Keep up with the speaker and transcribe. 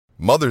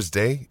Mother's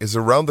Day is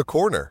around the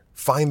corner.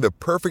 Find the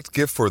perfect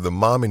gift for the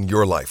mom in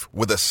your life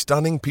with a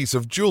stunning piece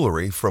of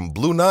jewelry from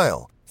Blue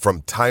Nile.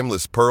 From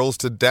timeless pearls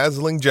to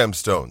dazzling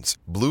gemstones,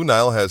 Blue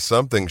Nile has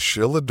something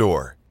she'll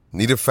adore.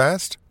 Need it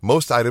fast?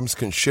 Most items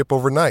can ship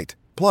overnight.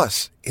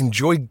 Plus,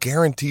 enjoy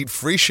guaranteed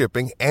free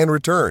shipping and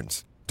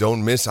returns.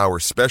 Don't miss our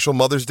special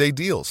Mother's Day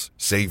deals.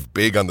 Save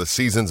big on the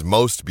season's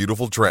most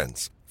beautiful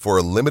trends. For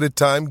a limited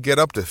time, get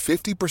up to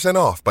 50%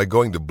 off by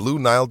going to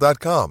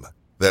BlueNile.com.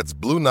 That's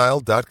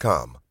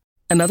BlueNile.com.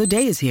 Another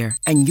day is here,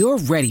 and you're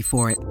ready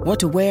for it. What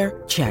to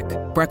wear? Check.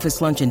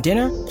 Breakfast, lunch, and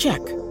dinner? Check.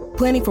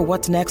 Planning for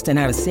what's next and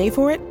how to save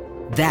for it?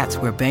 That's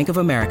where Bank of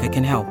America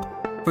can help.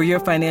 For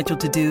your financial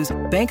to-dos,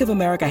 Bank of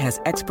America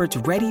has experts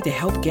ready to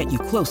help get you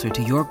closer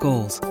to your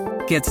goals.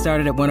 Get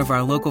started at one of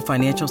our local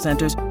financial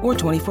centers or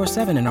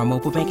 24/7 in our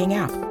mobile banking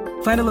app.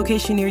 Find a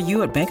location near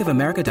you at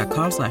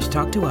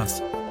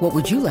bankofamerica.com/talktous. What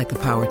would you like the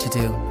power to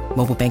do?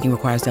 Mobile banking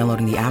requires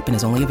downloading the app and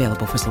is only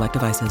available for select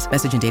devices.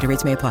 Message and data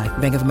rates may apply.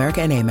 Bank of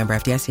America N.A., member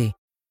FDIC.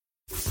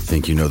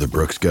 Think you know the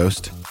Brooks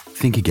Ghost?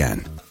 Think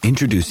again.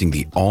 Introducing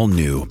the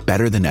all-new,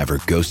 better-than-ever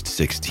Ghost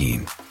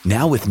 16.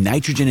 Now with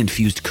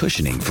nitrogen-infused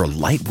cushioning for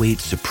lightweight,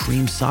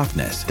 supreme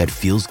softness that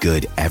feels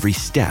good every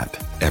step,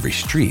 every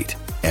street,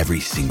 every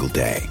single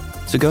day.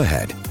 So go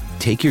ahead,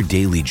 take your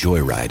daily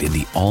joyride in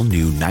the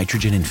all-new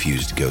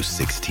nitrogen-infused Ghost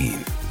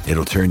 16.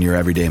 It'll turn your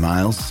everyday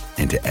miles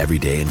into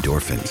everyday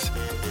endorphins.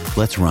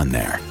 Let's run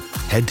there.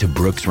 Head to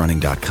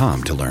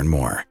brooksrunning.com to learn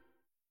more.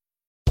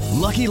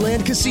 Lucky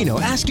Land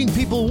Casino, asking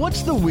people,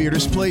 what's the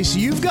weirdest place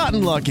you've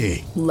gotten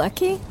lucky?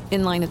 Lucky?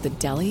 In line at the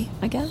deli,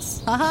 I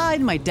guess? Aha,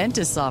 in my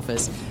dentist's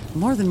office.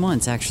 More than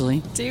once,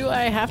 actually. Do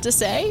I have to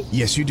say?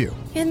 Yes, you do.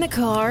 In the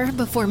car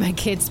before my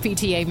kids'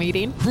 PTA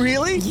meeting.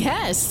 Really?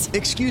 Yes.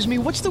 Excuse me,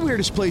 what's the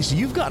weirdest place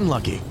you've gotten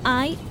lucky?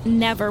 I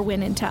never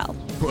win and tell.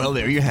 Well,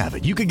 there you have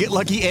it. You can get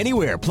lucky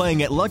anywhere,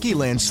 playing at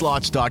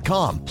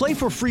LuckyLandSlots.com. Play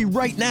for free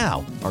right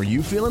now. Are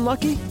you feeling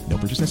lucky? No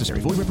purchase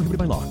necessary. Void where prohibited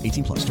by law.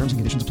 18 plus. Terms and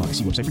conditions apply.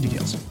 See website for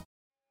details.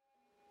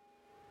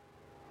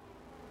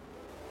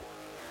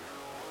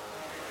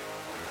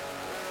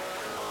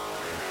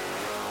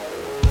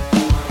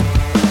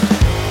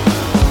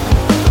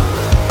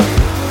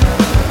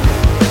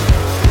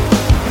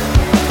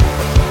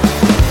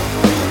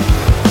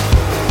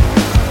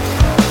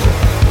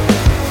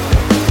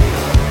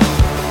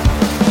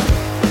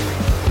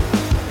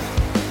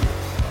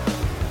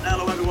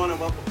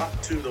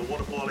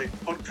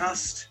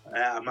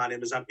 My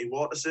name is Anthony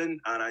Waterson,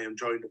 and I am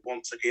joined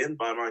once again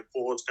by my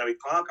co-host Gary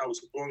Clark. How's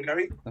it going,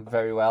 Gary?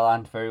 Very well,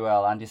 and very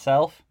well. And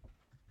yourself?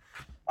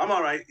 I'm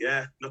all right.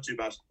 Yeah, not too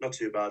bad. Not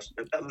too bad.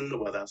 Better than the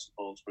weather, I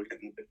suppose. We're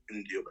getting a bit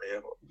windy up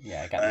here. But,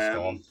 yeah, getting a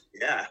storm.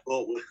 Yeah,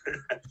 well,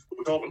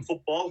 we're talking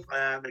football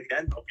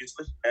again,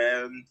 obviously.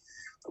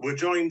 We're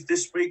joined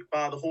this week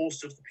by the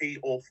host of the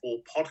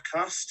P04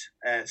 podcast,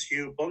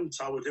 Hugh Bunt.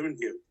 How are we doing,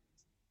 Hugh?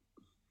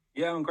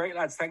 Yeah, I'm great,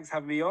 lads. Thanks for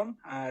having me on.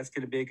 It's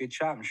going to be a good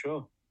chat, I'm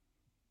sure.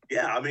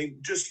 Yeah, I mean,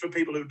 just for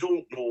people who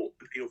don't know,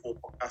 the P04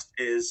 podcast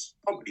is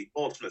probably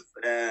Portsmouth.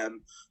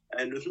 And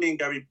with me and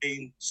Gary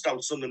being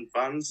stout Sunderland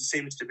fans, there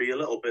seems to be a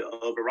little bit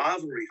of a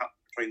rivalry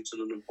happening between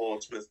Sunderland and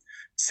Portsmouth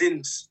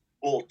since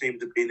both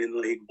teams have been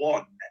in League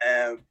One.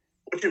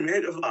 What do you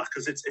make of that?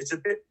 Because it's a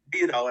bit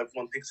weird how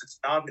everyone thinks it's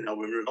derby now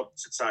when we're on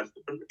opposite sides of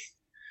the country.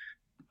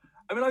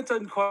 I mean, I've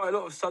done quite a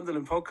lot of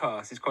Sunderland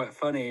podcasts. It's quite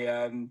funny.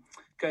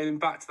 Going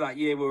back to that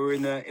year where we were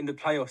in the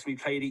playoffs, we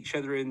played each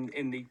other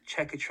in the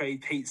Checker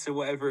Trade Pizza,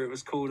 whatever it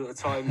was called at the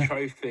time,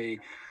 trophy.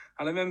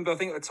 And I remember, I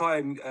think at the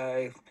time,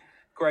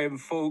 Graham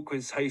Falk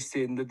was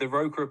hosting the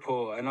Roker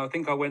Report, and I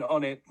think I went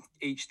on it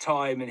each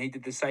time, and he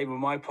did the same on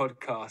my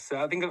podcast. So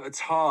I think at the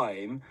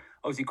time,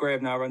 obviously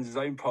Graham now runs his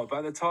own pod, but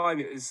at the time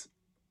it was,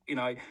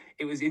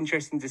 it was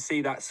interesting to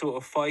see that sort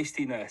of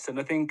feistiness. And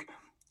I think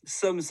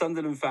some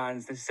Sunderland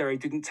fans necessarily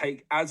didn't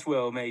take as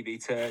well maybe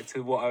to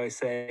what I was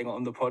saying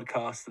on the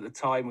podcast at the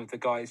time with the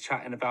guys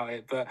chatting about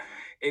it. But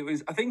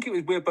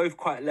we're both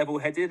quite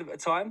level-headed at the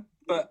time.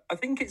 But I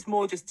think it's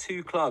more just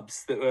two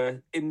clubs that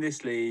were in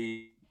this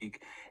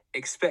league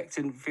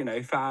expectant,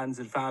 fans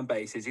and fan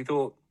bases who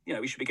thought,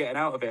 we should be getting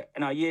out of it.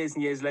 And now years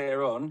and years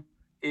later on,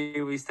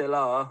 here we still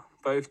are,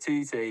 both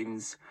two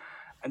teams,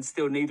 and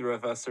still neither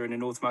of us are in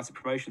an automatic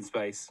promotion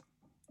space.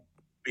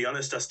 Be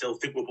honest, I still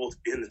think we'll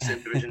both be in the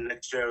same division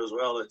next year as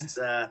well. It's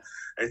not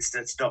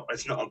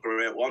a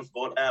great one,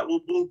 but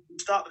we'll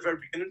start at the very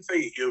beginning for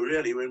you.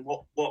 Really, I mean,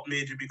 what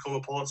made you become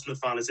a Portsmouth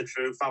fan? Is it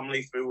through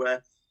family, through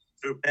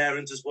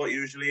parents, is what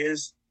usually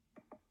is?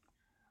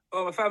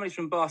 Well, my family's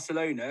from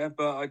Barcelona,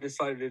 but I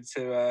decided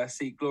to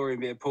seek glory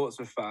and be a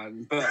Portsmouth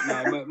fan. But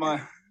no,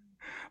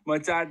 my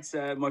dad's,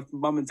 my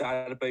mum and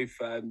dad are both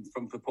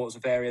from the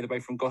Portsmouth area. They're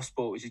both from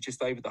Gosport, which is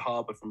just over the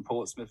harbour from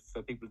Portsmouth.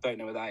 For people who don't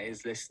know where that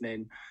is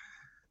listening.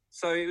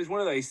 So it was one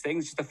of those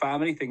things, just a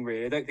family thing,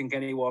 really. I don't think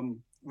anyone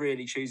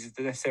really chooses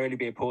to necessarily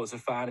be a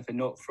Portsmouth fan if they're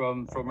not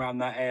from around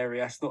that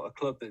area. It's not a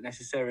club that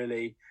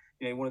necessarily,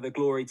 one of the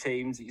glory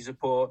teams that you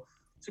support.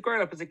 So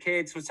growing up as a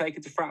kid, was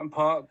taken to Fratton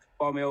Park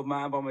by my old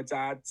man, by my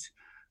dad.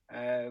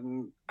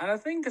 And I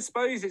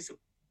suppose it's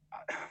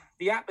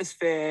the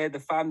atmosphere, the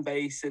fan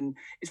base, and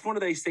it's one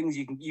of those things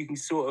you can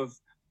sort of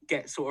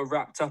get sort of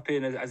wrapped up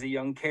in as a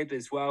young kid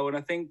as well. And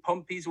I think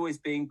Pompey's always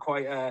been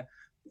quite a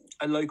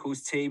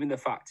locals team in the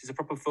fact it's a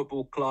proper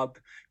football club,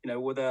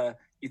 whether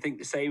you think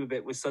the same of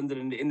it with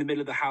Sunderland in the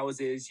middle of the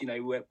houses,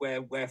 where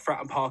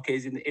Fratton Park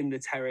is in the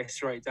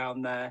terrace right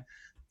down there.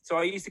 So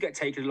I used to get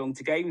taken along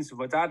to games with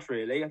my dad,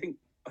 really. I think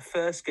a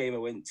first game I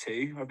went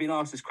to, I've been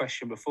asked this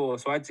question before,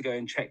 so I had to go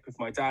and check with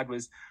my dad, I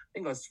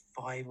think I was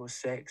 5 or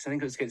 6. I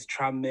think it was against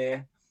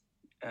Tranmere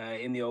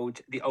in the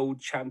old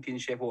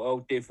championship, or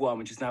old Div 1,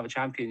 which is now the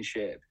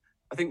championship.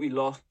 I think we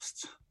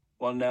lost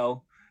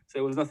 1-0. So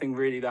it was nothing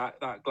really that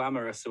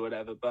glamorous or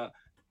whatever, but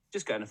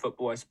just going to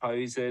football, I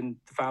suppose, and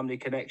the family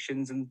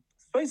connections. And I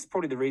suppose it's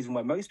probably the reason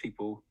why most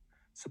people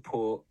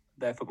support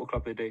their football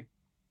club they do.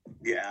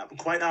 Yeah,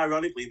 quite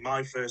ironically,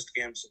 my first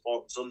game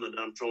supporting Sunderland,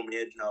 I'm showing my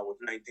age now, was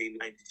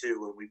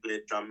 1992 when we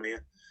played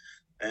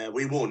Tranmere.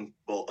 We won,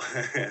 but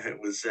it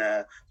was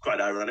quite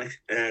ironic,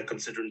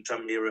 considering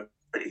Tranmere are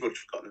pretty much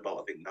forgotten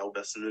about, I think, now.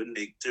 Best in the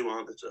League 2,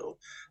 aren't they? So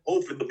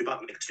hopefully they'll be back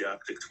next year,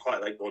 because it's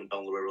quite like going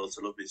down the road. It's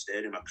a lovely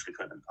stadium, actually,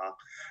 Fratton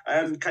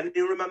Park. Can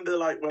you remember,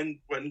 like, when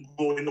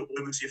growing up,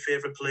 who was your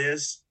favourite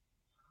players?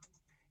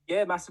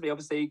 Yeah, massively.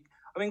 Obviously,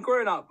 I mean,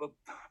 growing up,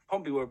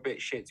 Pompey were a bit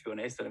shit, to be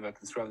honest. I don't know if I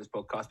can swear on this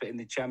podcast, but in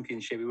the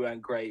Championship, we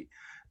weren't great.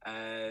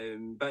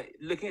 But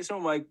looking at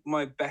some of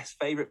my best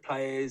favourite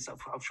players,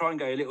 I'll try and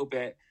go a little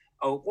bit.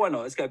 Oh, why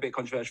not? Let's go a bit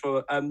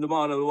controversial.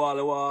 Lomana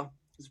Lualawa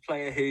is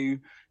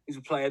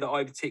a player that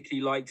I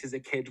particularly liked as a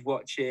kid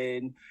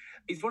watching.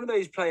 He's one of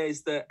those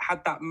players that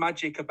had that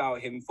magic about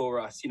him for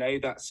us,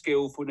 that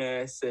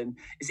skillfulness, and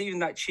it's even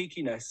that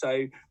cheekiness.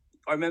 So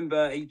I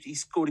remember he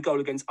scored a goal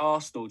against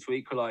Arsenal to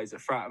equalise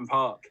at Fratton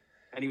Park.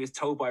 And he was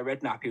told by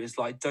Redknapp, he was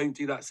like, don't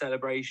do that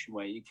celebration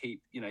where you keep,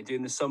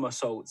 doing the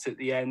somersaults at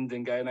the end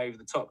and going over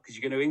the top because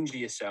you're going to injure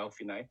yourself,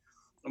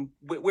 And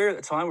we're at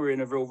the time, we were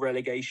in a real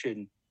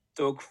relegation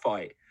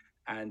dogfight.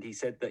 And he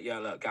said that, yeah,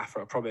 look,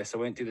 Gaffer, I promise I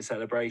won't do the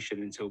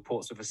celebration until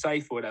Portsmouth are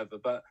safe or whatever.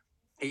 But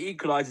he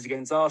equalises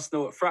against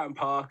Arsenal at Fratton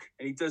Park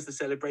and he does the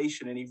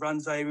celebration and he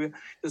runs over,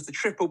 does the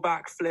triple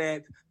back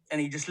flip and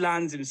he just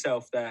lands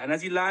himself there. And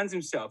as he lands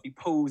himself, he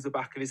pulls the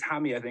back of his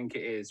hammy, I think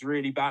it is,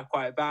 really bad,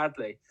 quite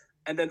badly.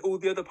 And then all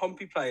the other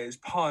Pompey players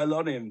pile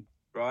on him,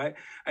 right?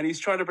 And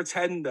he's trying to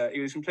pretend that he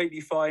was completely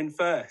fine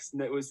first.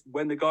 And it was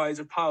when the guys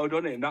have piled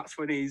on him, that's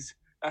when he's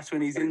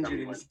injured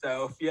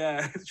himself.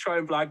 Yeah, try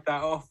and blag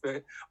that off.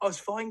 I was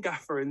fine,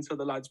 Gaffer, until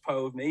the lads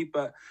piled me.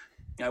 But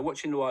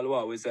watching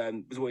Lualawa was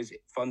always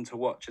fun to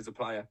watch as a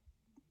player.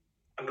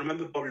 I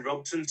remember Bobby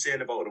Robson saying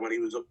about it when he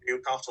was up in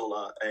Newcastle.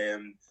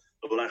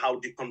 Like, how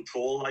do you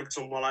control like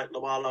someone like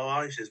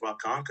Lualawa? He says, well,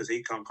 I can't because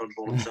he can't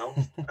control himself.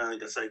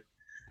 And it's like,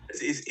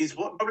 He's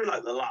what probably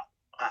like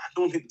I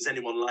don't think there's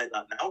anyone like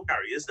that now,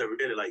 Gary, is there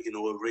really? Like,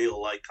 a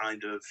real like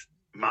kind of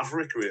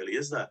maverick, really,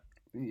 is there?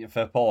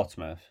 For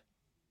Portsmouth,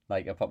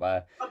 like a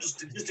proper.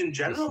 Just in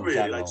general,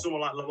 really, like someone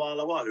like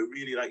Lualawa, who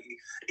really like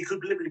he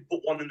could literally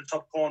put one in the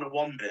top corner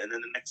one bit and then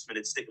the next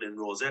minute stick it in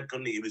rosette,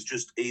 couldn't he? He was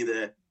just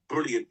either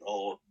brilliant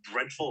or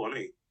dreadful,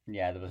 wasn't he?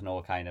 Yeah, there was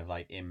no kind of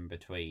like in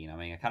between. I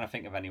mean, I can't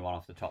think of anyone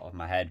off the top of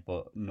my head,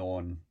 but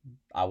knowing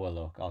our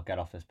luck, I'll get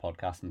off this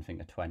podcast and think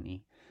of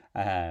 20.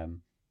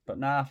 But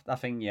no, I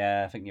think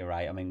you're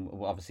right. I mean,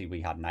 obviously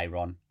we had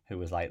Nyron, who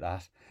was like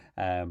that.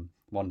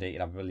 One day he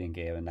could have a brilliant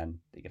game and then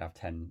he could have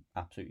 10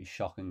 absolutely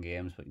shocking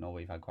games. But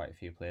we've had quite a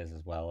few players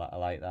as well that are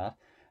like that.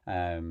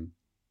 I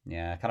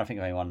can't think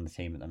of anyone on the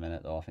team at the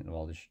minute though. I think they're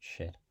all just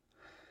shit.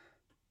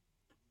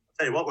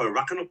 Tell you what, we're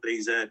racking up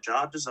these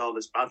charges, all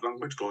this bad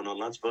language going on,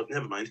 lads. But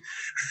never mind,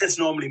 it's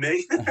normally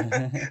me.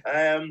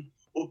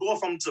 We'll go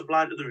from to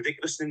blind to the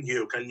ridiculous thing.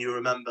 Hugh, can you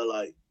remember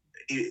like?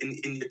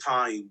 In your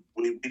time,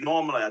 we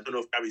normally, I don't know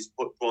if Gary's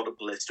brought up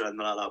a list or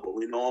anything like that, but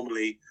we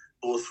normally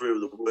go through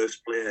the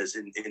worst players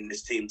in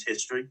this team's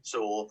history.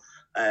 So,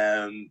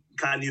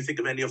 can you think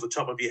of any off the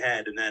top of your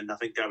head? And then I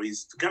think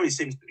Gary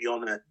seems to be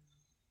on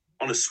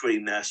a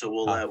screen there, so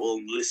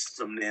we'll list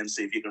some names,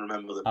 see if you can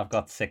remember them. I've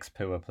got 6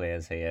 poor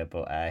players here,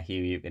 but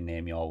Hugh, you can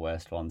name your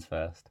worst ones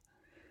first.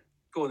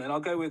 Go on then. I'll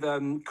go with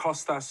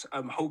Kostas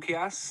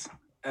Holkias.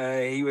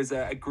 He was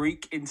a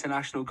Greek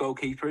international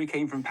goalkeeper. He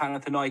came from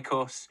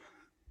Panathinaikos.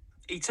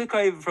 He took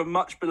over from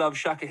much beloved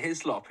Shaka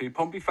Hislop, who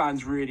Pompey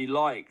fans really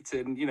liked.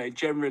 And,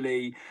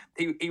 generally,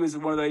 he was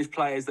one of those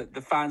players that the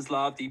fans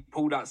loved. He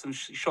pulled out some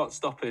shot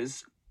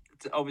stoppers.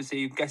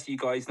 Obviously, I guess you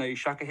guys know who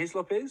Shaka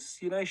Hislop is.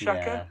 You know Shaka?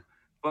 Yeah.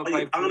 I'm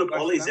going to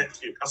pull these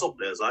ex-Newcastle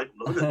players. I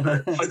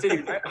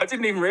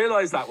didn't even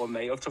realise that one,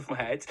 mate, off the top of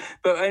my head.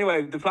 But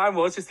anyway, the plan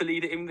was just to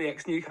lead it in the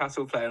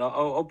ex-Newcastle player. And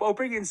I'll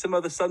bring in some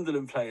other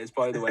Sunderland players,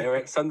 by the way, or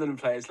ex-Sunderland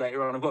players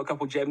later on. I've got a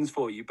couple of gems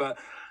for you. But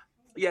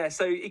yeah,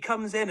 so he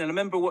comes in, and I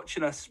remember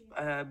watching us.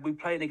 We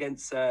playing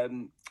against that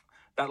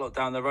lot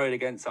down the road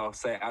against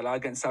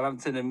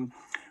Southampton, and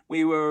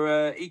we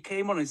were. He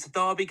came on. It's a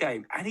derby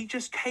game, and he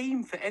just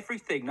came for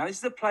everything. Now this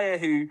is a player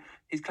who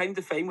his claim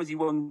to fame was he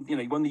won the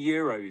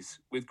Euros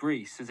with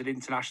Greece as an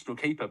international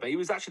keeper, but he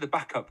was actually the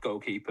backup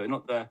goalkeeper,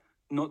 not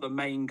the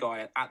main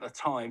guy at the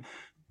time.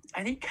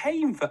 And he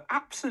came for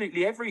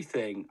absolutely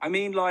everything. I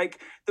mean,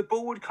 like, the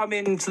ball would come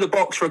into the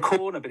box for a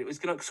corner, but it was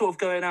sort of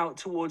going out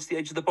towards the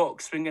edge of the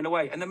box, swinging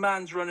away. And the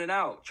man's running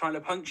out, trying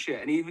to punch it,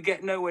 and he would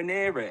get nowhere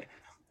near it.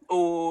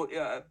 Or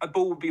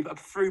a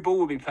through ball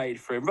would be played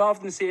for him. Rather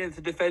than seeing if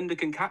the defender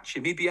can catch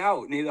him, he'd be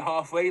out near the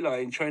halfway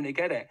line trying to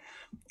get it.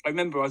 I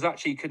remember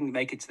couldn't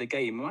make it to the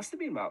game. It must have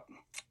been about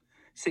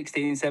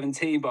 16,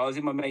 17, but I was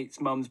in my mate's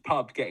mum's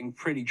pub getting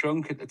pretty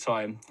drunk at the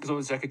time, because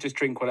obviously I could just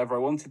drink whatever I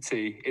wanted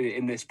to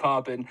in this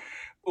pub, and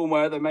all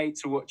my other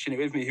mates were watching it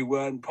with me who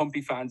weren't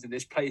Pompey fans in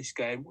this place,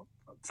 going,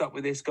 what's up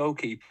with this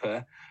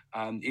goalkeeper?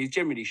 He was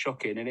generally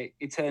shocking, and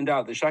it turned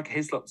out that Shaka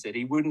Hislop said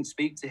he wouldn't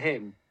speak to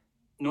him,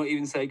 not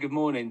even say good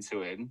morning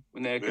to him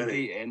when they were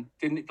competing,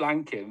 didn't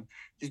blank him.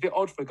 It's a bit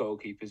odd for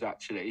goalkeepers,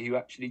 actually, who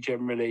actually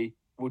generally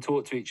will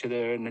talk to each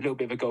other, and a little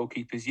bit of a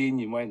goalkeepers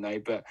union, won't they?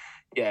 But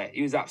yeah,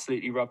 he was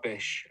absolutely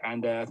rubbish,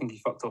 and I think he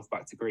fucked off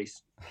back to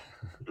Greece.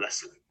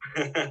 Bless him.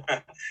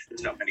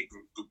 There's not many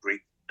good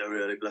Greeks,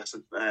 really, bless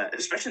him.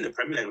 Especially in the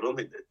Premier League, I don't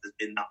think there's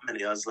been that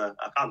many, as I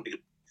can't think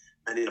of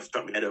many off the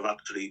top of my head have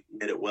actually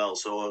made it well.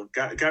 So,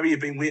 Gary,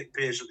 you've been waiting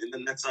patiently,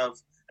 and let's have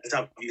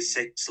your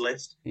 6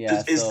 list.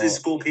 Yeah, is this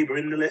goalkeeper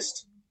in the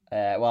list?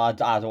 Well,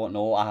 I don't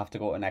know. I have to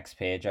go to the next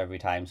page every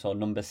time. So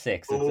number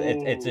 6,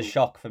 it's a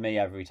shock for me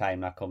every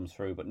time that comes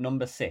through. But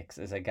number 6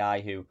 is a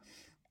guy who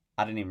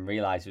I didn't even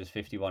realise he was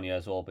 51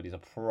 years old, but he's a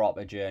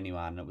proper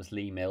journeyman. It was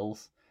Lee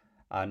Mills.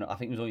 And I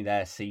think he was only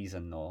there a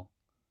season, though.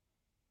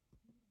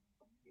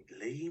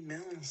 Lee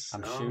Mills?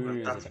 I'm sure he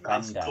was a defender.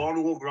 That's going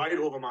to walk right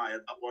over my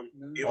head, that one.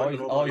 He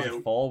was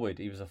a forward.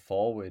 He was a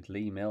forward,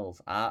 Lee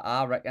Mills.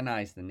 I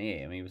recognise the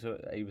name. He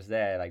was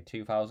there like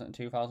 2000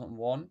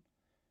 2001.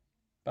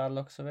 Bad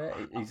looks of it.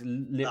 He's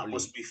literally... That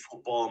must be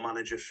Football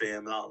Manager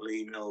fame, that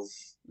Lee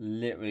Mills.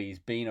 Literally, he's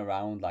been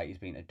around. Like, he's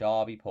been to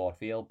Derby, Port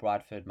Vale,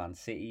 Bradford, Man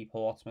City,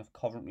 Portsmouth,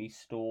 Coventry,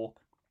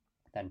 Stoke,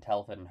 then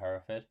Telford and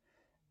Hereford.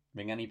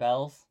 Ring any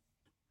bells?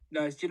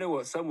 No, do you know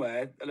what?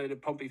 Somewhere, a load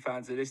of Pompey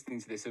fans are listening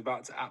to this,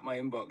 about to at my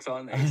inbox,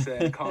 aren't they?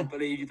 Saying, can't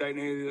believe you don't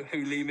know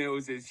who Lee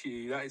Mills is,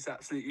 Hugh. That is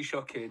absolutely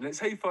shocking. Let's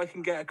hope I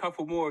can get a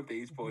couple more of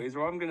these boys,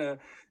 or it's going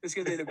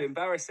to be a little bit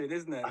embarrassing,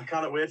 isn't it? I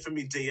can't wait for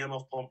me DM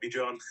off Pompey,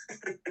 John.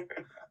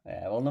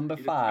 Yeah, well, number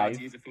 5.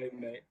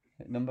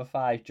 Number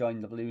 5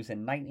 joined the Blues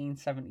in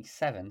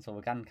 1977, so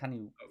we're getting kind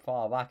of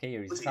far back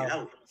here. He's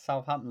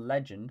Southampton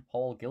legend,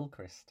 Paul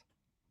Gilchrist.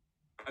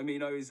 I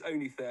mean, I was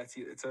only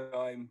 30 at the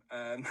time.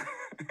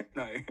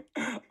 No,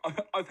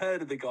 I've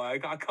heard of the guy.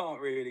 I can't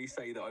really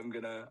say that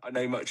I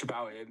know much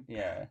about him.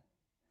 Yeah.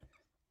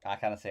 I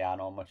can't say I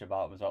know much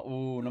about him as well.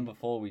 Oh, number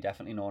 4, we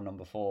definitely know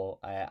number 4.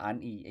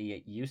 And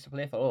he used to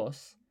play for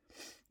us.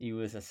 He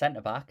was a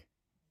centre-back.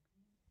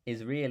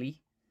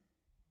 Israeli.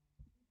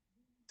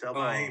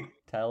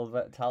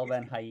 Tal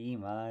Ben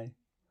Haim, aye.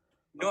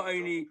 Not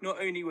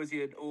only was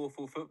he an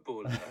awful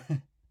footballer,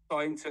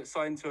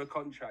 signed to a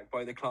contract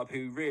by the club,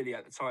 who really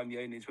at the time the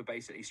owners were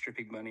basically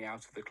stripping money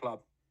out of the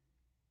club.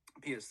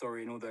 Peter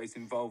Story and all those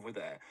involved with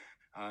it,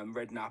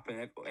 Redknapp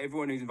and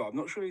everyone who's involved. I'm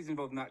not sure who's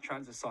involved in that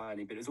transfer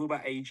signing, but it was all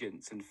about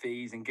agents and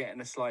fees and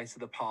getting a slice of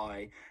the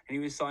pie. And he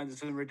was signed to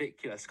some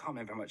ridiculous, I can't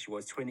remember how much it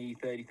was,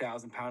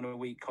 £20,000-30,000 a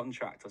week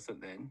contract or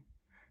something.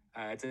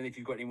 I don't know if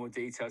you've got any more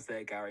details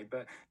there, Gary,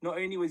 but not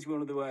only was he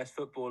one of the worst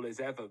footballers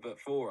ever, but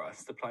for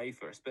us, to play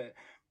for us, but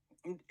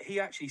he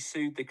actually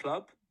sued the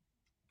club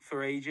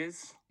for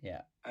ages.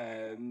 Yeah.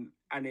 And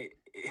it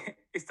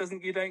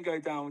doesn't, you don't go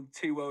down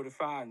too well to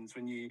fans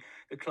when the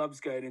club's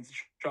going into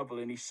trouble,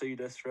 and he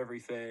sued us for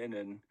everything.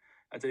 And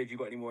I don't know if you've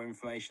got any more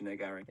information there,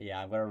 Gary.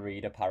 Yeah, I'm going to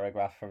read a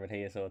paragraph from it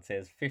here. So it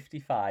says,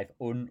 55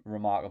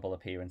 unremarkable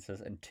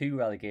appearances and 2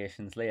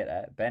 relegations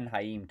later, Ben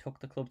Haim took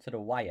the club to the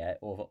wire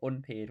over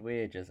unpaid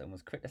wages and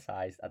was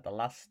criticised at the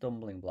last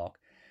stumbling block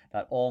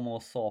that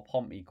almost saw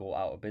Pompey go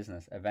out of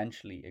business,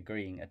 eventually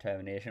agreeing a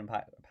termination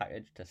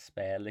package to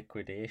spare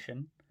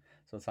liquidation.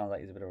 So it sounds like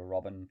he's a bit of a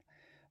robbing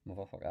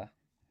motherfucker.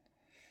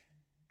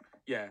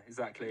 Yeah,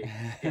 exactly.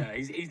 Yeah,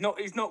 he's not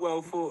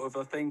well thought of.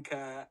 I think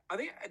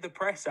the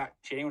press,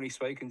 actually, anyone who's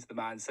spoken to the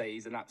man, say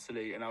he's an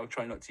absolute, and I'll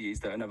try not to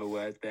use another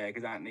word there,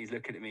 because Anthony's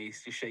looking at me,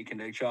 he's just shaking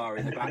no jar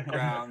in the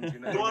background. You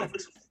know?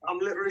 I'm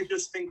literally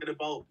just thinking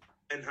about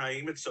Ben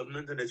Haim at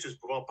Sunderland, and it's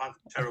just brought back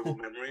terrible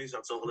memories.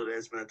 That's all it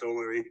is, man. Don't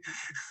worry.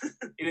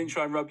 He didn't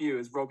try and rob you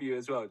as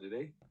well, did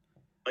he?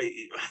 I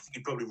think he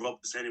probably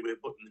robbed us anyway,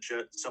 putting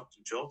the socks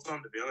and shorts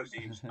on, to be honest.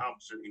 He was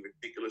absolutely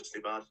ridiculously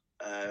bad.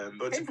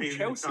 But came from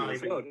Chelsea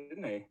as well,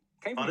 didn't he?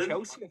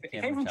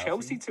 Came from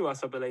Chelsea to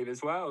us, I believe,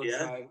 as well.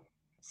 Yeah.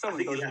 So I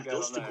think he left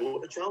us to go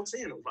to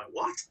Chelsea, and I was like,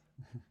 what?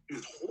 He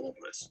was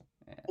hopeless.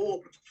 Yeah.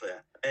 Hopeless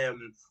player.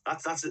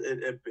 That's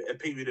a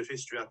period of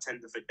history I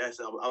tend to forget.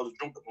 I was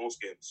drunk at most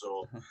games,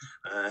 so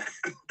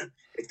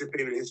it's a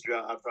period of history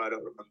I try to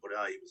remember.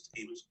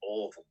 He was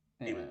awful.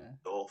 Yeah. He was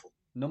awful.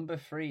 Number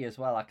 3 as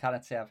well. I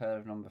can't say I've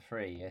heard of number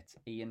 3. It's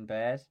Ian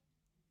Baird.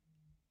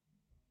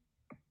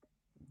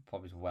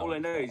 Probably well. All I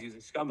know is he was a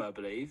scummer, I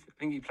believe. I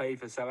think he played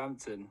for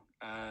Southampton.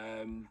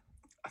 I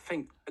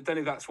don't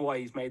know if that's why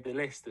he's made the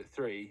list at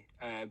 3.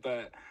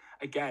 But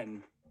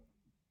again,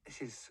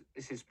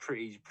 this is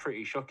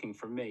pretty shocking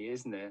from me,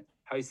 isn't it?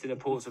 Hosting a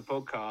Portsmouth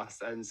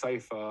podcast, and so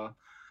far,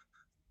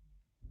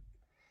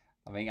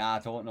 I mean, I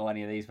don't know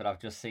any of these, but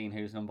I've just seen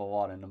who's number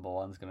one, and number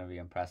one's going to be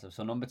impressive.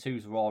 So number 2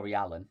 is Rory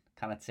Allen.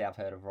 Can't say I've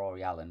heard of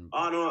Rory Allen.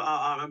 I know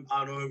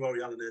who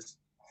Rory Allen is.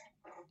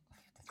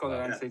 Go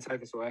on, Anthony,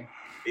 take us away.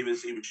 He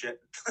was shit.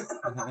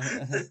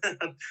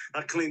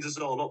 That cleans us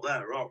all up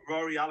there.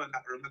 Rory Allen,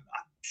 I'm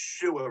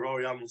sure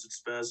Rory Allen was at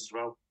Spurs as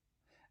well.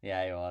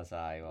 Yeah, he was.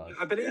 He was.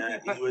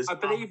 I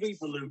believe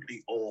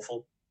absolutely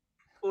awful.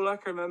 All I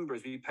can remember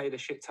is we paid a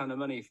shit ton of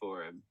money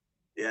for him.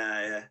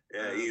 Yeah.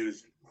 He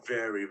was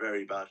very,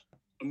 very bad.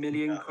 £1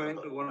 million quid,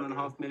 or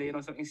 £1.5 million,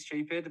 or something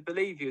stupid. I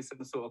believe he was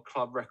some sort of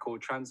club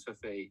record transfer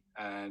fee,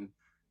 and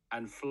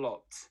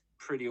flopped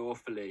pretty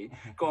awfully.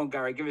 Go on,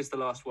 Gary, give us the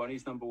last one.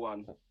 Who's number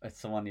 1?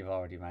 It's the one you've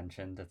already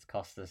mentioned. It's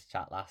Costas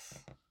Chatlas,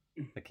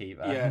 the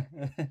keeper.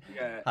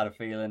 Yeah. Had a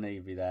feeling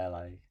he'd be there,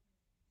 like.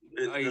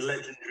 The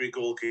legendary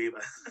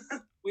goalkeeper.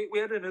 we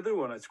had another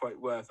one that's quite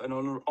worth an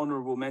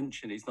honourable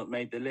mention. He's not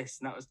made the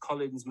list, and that was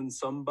Collins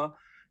Munsumba,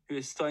 who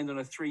was signed on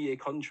a 3-year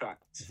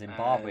contract.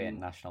 Zimbabwean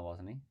national,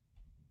 wasn't he?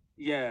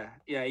 Yeah.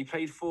 He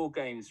played 4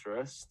 games for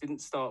us.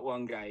 Didn't start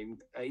one game.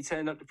 He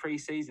turned up to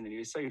pre-season, and he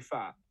was so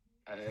fat.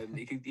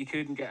 He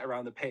couldn't get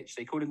around the pitch.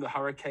 They called him the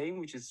Hurricane,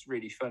 which is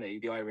really funny,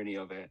 the irony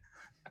of it.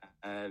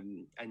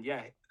 And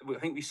yeah, I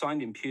think we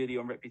signed him purely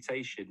on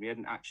reputation. We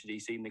hadn't actually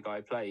seen the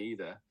guy play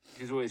either.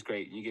 It's always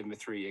great when you give him a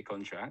 3-year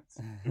contract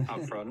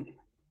up front.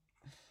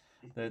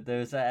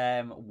 There's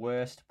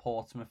worst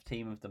Portsmouth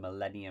team of the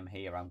millennium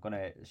here. I'm going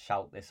to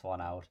shout this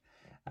one out.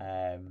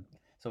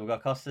 So we've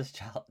got Costas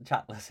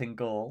Chatlas in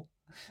goal.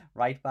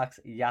 Right backs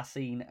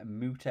Yassine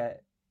Muta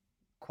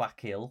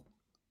Kwakil.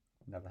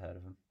 Never heard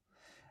of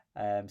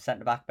him.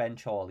 Centre back Ben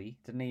Chorley.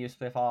 Didn't he used to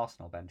play for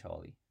Arsenal, Ben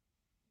Chorley?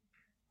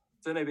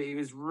 Don't know, but he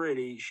was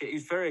really shit. He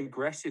was a very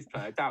aggressive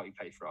player. I doubt he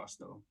played for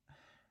Arsenal.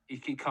 He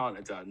can't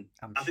have done.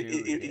 I think he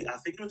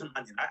was a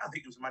Man United. I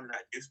think he was a Man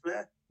United youth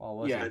player.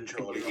 Oh, Ben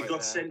Chorley. He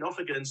got sent off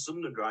against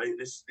Sunderland, right?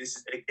 This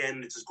is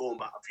going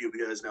back a few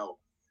years now.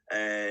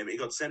 He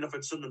got sent off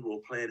at Sunderland. We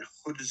were playing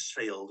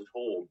Huddersfield at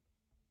home,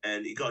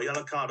 and he got a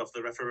yellow card off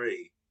the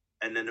referee.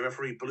 And then the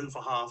referee blew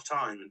for half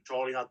time, and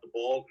Chorley had the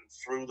ball and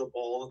threw the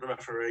ball at the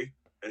referee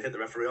and hit the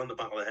referee on the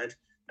back of the head,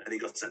 and he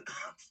got sent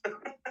off.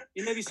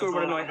 You maybe saw him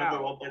on a night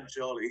out.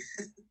 Chorley.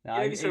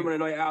 Maybe saw him on a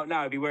night out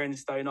now. He'd be wearing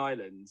Stone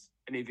Island,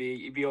 and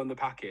he'd be on the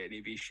packet, and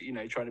he'd be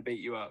trying to beat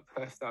you up.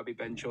 That'd be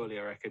Ben Chorley,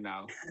 I reckon.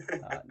 Now.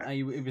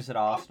 He was at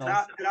Arsenal.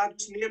 Can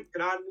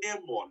I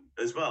name one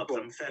as well?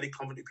 Because I'm fairly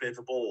confident he played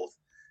for both.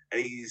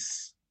 And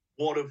he's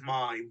one of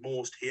my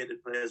most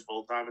hated players of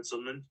all time at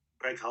Sunderland,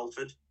 Greg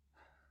Halford.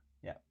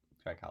 Yeah,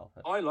 Greg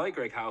Halford. I like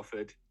Greg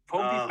Halford.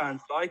 Pompey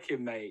fans like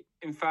him, mate.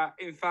 In fact,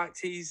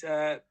 he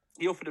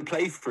offered to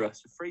play for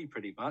us for free,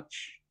 pretty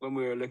much, when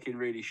we were looking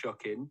really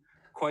shocking.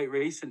 Quite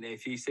recently, a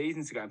few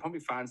seasons ago, and Pompey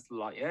fans were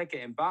like, "Yeah,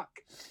 get him back."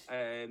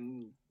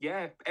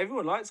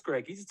 Everyone likes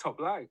Greg. He's a top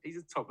lad.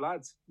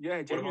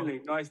 Yeah, genuinely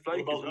nice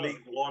bloke. What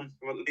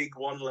about League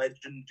One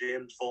legend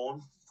James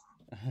Vaughan?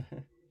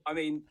 I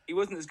mean, he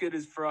wasn't as good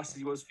for us as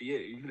he was for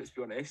you, let's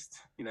be honest.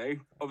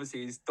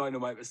 Obviously he's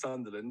dynamite for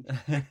Sunderland.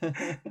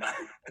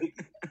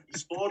 He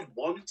scored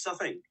once, I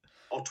think,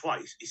 or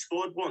twice. He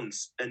scored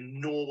once,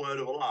 and no word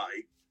of a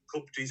lie,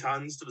 cupped his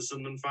hands to the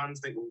Sunderland fans,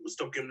 thinking we'll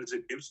stop giving us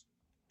abuse.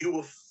 You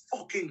were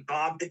fucking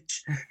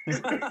garbage.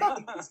 It's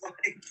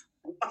like,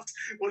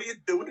 what are you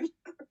doing?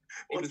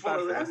 What's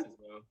one of them?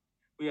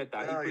 We had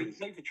that. He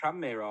played for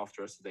Tranmere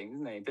after us, I think,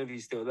 didn't he? I don't know if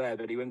he's still there,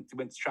 but he went to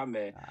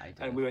Tranmere, and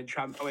I went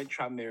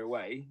Tranmere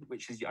away,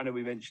 which is, I know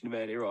we mentioned him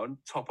earlier on,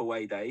 top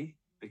away day,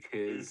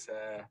 because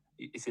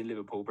it's in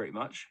Liverpool pretty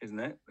much, isn't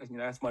it?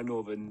 That's my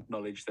northern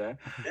knowledge there.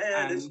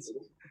 Yeah, it is.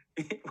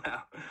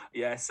 Well,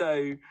 yeah.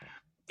 So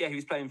yeah, he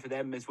was playing for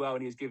them as well,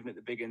 and he was giving it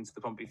the big ends to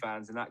the Pompey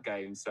fans in that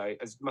game. So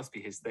it must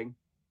be his thing.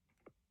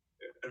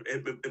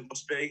 It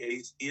must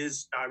be. He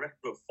is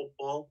director of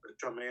football at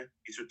Tranmere.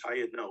 He's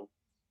retired now.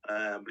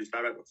 But he's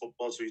director of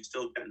football, so he's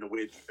still getting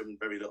away from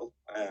very little,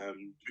 to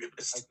be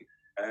honest,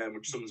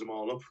 which sums them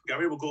all up.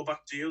 Gary, we'll go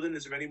back to you then.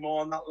 Is there any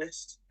more on that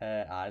list?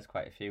 There's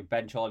quite a few.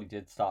 Ben Chorley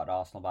did start at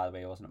Arsenal, by the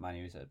way. He wasn't at Man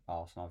U, he was at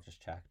Arsenal. I've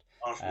just checked.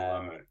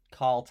 Arsenal, right.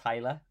 Carl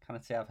Tyler, can I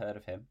say I've heard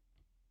of him?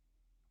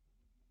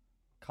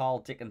 Carl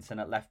Dickinson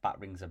at left back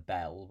rings a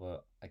bell,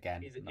 but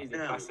again, he's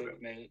a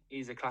classic, mate.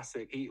 He's a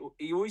classic. He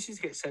always used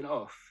to get sent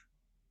off.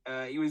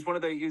 He was one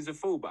of those. He was a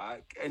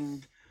fullback,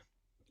 and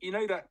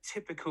that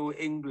typical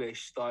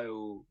English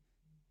style.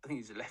 I think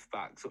he's a left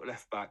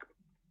back.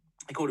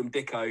 They called him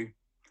Dicko.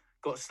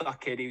 Got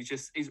stuck in.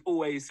 He's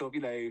always sort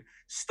of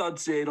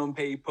studs in on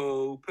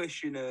people,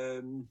 pushing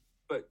them,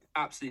 but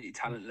absolutely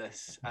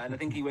talentless. And I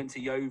think he went to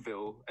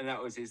Yeovil, and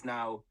that was his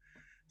now.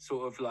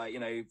 Sort of like,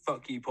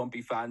 fuck you,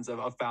 Pompey fans.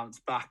 I've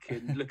bounced back,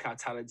 and look how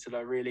talented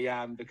I really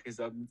am because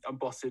I'm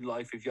bossing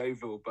life with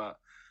Yeovil. But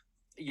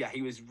yeah,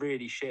 he was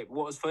really shit.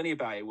 What was funny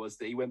about it was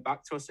that he went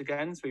back to us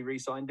again, so we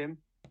re-signed him.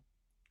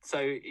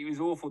 So he was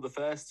awful the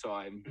first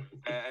time,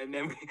 and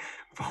then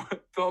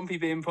Pompey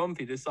being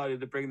Pompey decided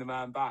to bring the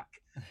man back.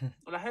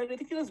 Well, I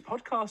think he does a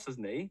podcast,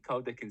 doesn't he,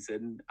 Carl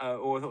Dickinson?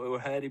 Or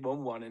heard him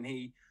on one, and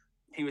he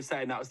was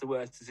saying that was the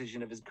worst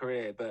decision of his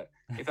career. But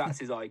if that's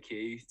his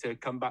IQ, to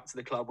come back to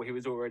the club where he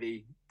was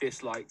already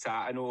disliked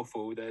at and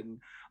awful, then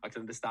I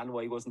can understand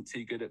why he wasn't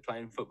too good at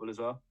playing football as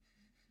well.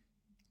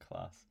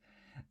 Class.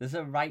 There's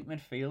a right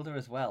midfielder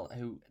as well,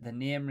 who the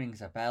name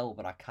rings a bell,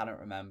 but I cannot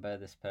remember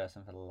this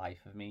person for the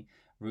life of me.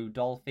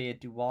 Rudolphe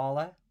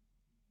Douala.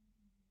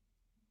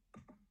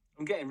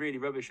 I'm getting really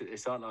rubbish at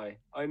this, aren't I?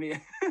 I don't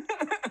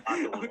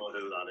know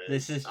who that is.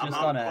 This is just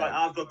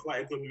I've got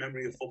quite a good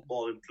memory of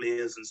football and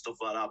players and stuff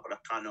like that, but I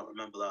cannot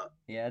remember that.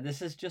 Yeah,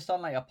 this is just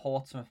on like a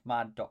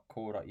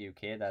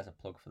portsmouthmad.co.uk. There's a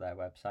plug for their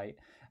website.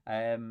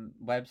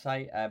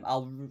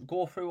 I'll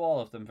go through all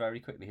of them very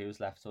quickly. Who's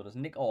left? So there's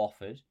Nick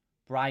Orford,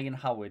 Brian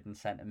Howard in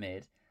centre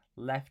mid,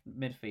 left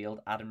midfield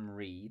Adam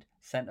Reed,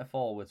 centre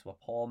forwards were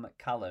Paul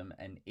McCallum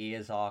and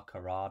Azar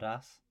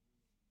Karadas.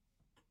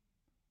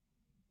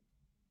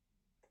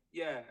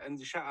 Yeah, and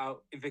shout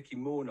out Vicky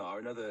Mornar,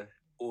 another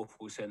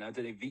awful centre. I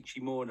don't know, Vici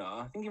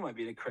Mornar. I think he might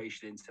be in a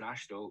Croatian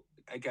international.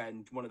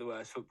 Again, one of the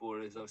worst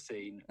footballers I've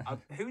seen.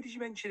 Who did you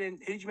mention?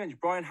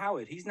 Brian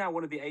Howard. He's now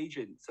one of the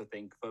agents, I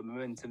think, for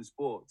Momentum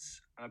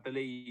Sports. And I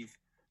believe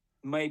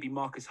maybe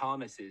Marcus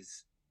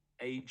Harness's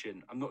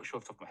agent. I'm not sure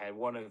off the top of my head.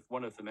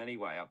 One of them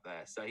anyway up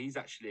there. So he's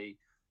actually,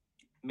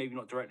 maybe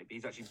not directly, but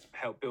he's actually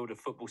helped build a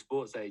football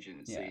sports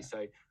agency. Yeah.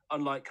 So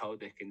unlike Carl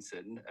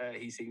Dickinson,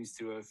 he seems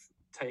to have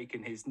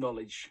taken his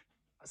knowledge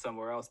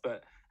somewhere else,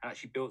 but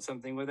actually built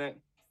something with it.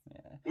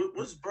 Yeah.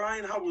 Was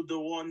Brian Howard the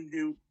one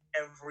who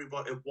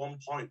everybody, at one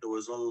point, there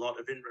was a lot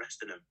of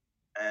interest in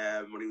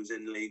him? When he was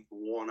in League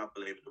One, I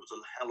believe, there was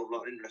a hell of a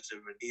lot of interest in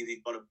him. Either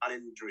he got a bad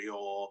injury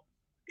or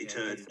he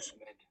turned.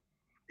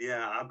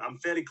 Yeah, I'm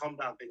fairly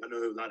confident. I think I know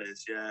who that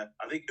is. Yeah,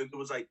 I think there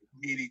was like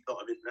really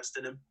lot of interest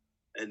in him,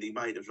 and he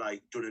might have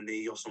like done a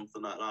knee or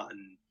something like that.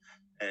 And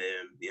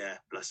yeah,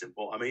 bless him.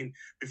 But I mean,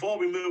 before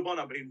we move on,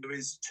 I mean, there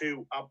is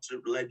two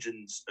absolute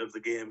legends of the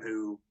game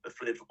who have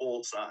played for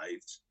all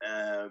sides.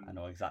 I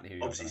know exactly who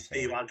you're obviously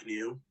Steve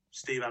Agnew.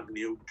 Steve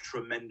Agnew,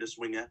 tremendous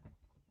winger,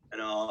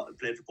 and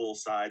played for both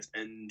sides.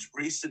 And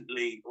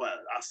recently, well,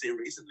 I say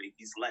recently,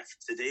 he's left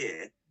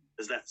today.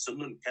 Has left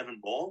Sunderland. Kevin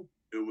Ball,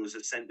 who was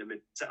a centre mid,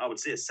 I would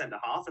say a centre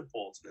half at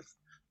Portsmouth,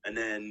 and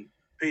then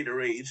Peter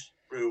Reid,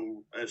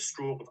 through a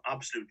stroke of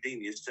absolute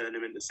genius, turned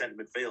him into centre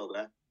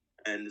midfielder,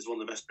 and is one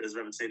of the best players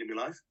I've ever seen in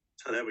my life.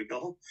 So there we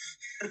go.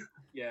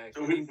 Yeah.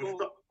 So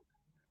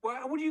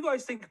well, what do you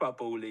guys think about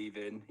Ball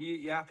leaving?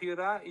 You happy with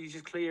that? Are you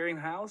just clearing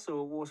house,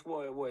 or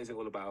what is it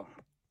all about?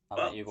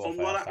 From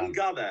what I can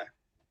gather,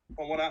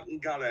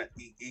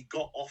 he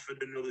got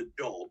offered another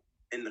job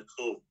in the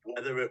club,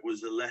 whether it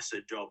was a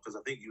lesser job, because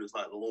I think he was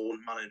like the loan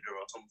manager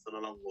or something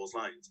along those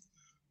lines.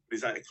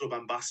 He's like a club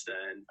ambassador,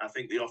 and I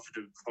think they offered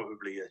him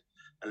probably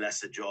a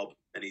lesser job,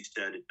 and he's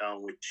turned it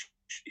down, which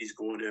he's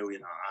going to. You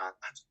know,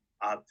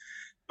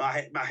 my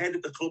head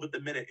at the club at the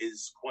minute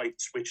is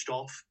quite switched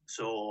off.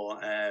 So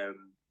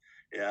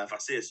yeah, if I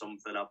say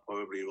something, I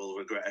probably will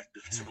regret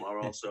it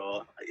tomorrow.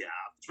 So yeah,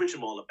 I wish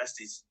him all the best.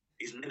 He's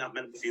met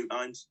him a few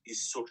times.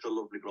 He's such a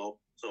lovely bloke.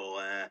 So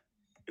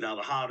you know,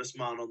 the hardest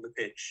man on the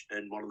pitch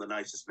and one of the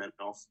nicest men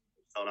off.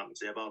 That's all I can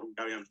say about him.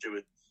 Gary, I'm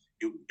sure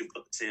you've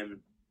got the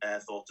same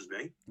thoughts as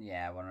me.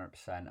 Yeah,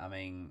 100%. I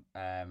mean,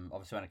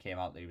 obviously when it came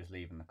out that he was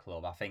leaving the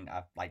club, I think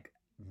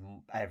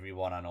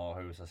everyone I know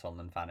who's a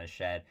Sunderland fan has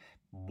shared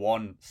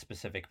one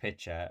specific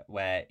picture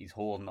where he's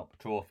holding up a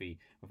trophy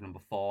with number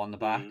 4 on the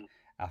back.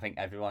 I think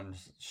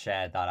everyone's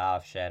shared that.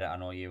 I've shared it. I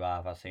know you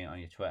have. I've seen it on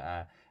your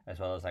Twitter, as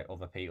well as like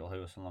other people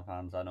who are Sunderland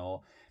fans I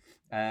know.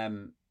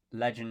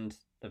 Legend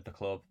of the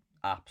club,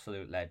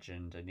 absolute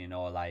legend. And you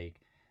know, like,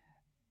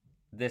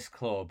 this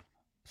club,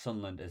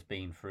 Sunderland, has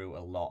been through a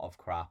lot of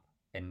crap,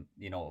 and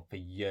you know, for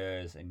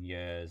years and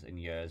years and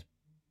years.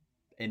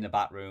 In the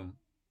back room,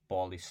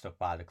 Ball's stuck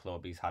by the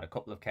club. He's had a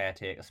couple of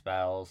caretaker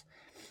spells.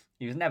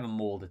 He was never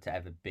moulded to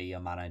ever be a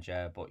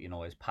manager, but you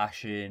know, his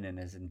passion and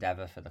his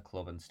endeavour for the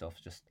club and stuff,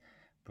 just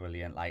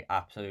brilliant. Like,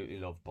 absolutely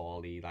love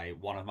Bally. Like,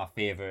 one of my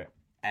favourite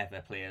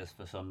ever players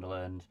for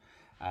Sunderland.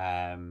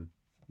 I'm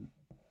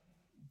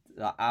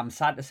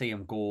sad to see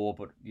him go,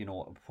 but you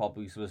know, it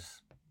probably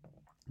was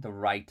the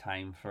right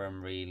time for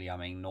him, really. I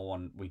mean,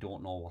 we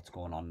don't know what's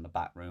going on in the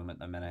back room at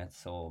the minute,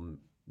 so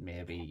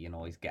maybe, you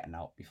know, he's getting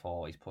out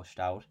before he's pushed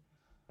out.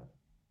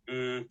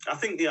 I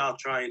think they are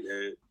trying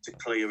to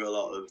clear a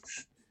lot of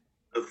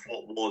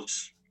what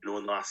was, you know,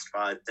 in the last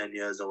 5-10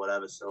 years or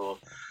whatever. So,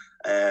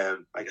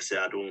 like I say,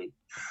 I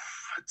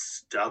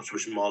just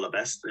wish him all the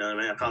best. You know what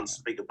I mean? I can't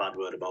speak a bad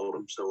word about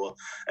him. So,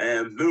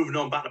 moving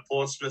on back to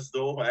Portsmouth,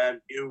 though,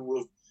 you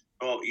have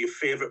got your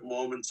favourite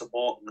moments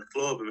supporting the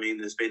club. I mean,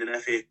 there's been an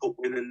FA Cup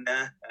win in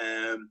there.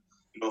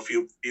 You know, a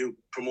few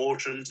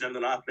promotions and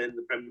everything like that in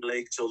the Premier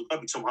League. So there's got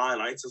to be some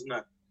highlights, isn't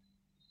there?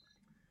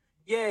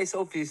 Yeah, it's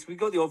obvious. We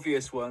got the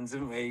obvious ones,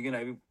 haven't we? You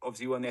know, we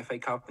obviously won the FA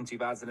Cup in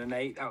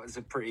 2008. That was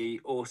a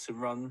pretty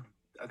awesome run.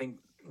 I think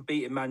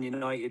beating Man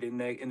United in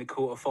the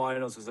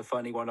quarterfinals was a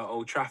funny one at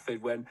Old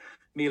Trafford when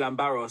Milan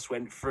Baros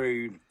went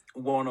through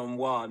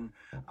one-on-one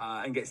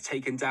and gets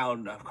taken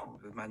down. I can't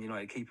remember who the Man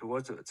United keeper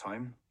was at the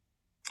time.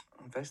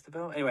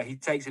 Vesterveld. Anyway, he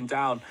takes him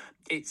down.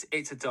 It's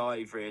a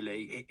dive,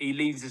 really. He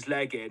leaves his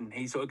leg in.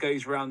 He sort of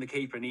goes around the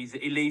keeper and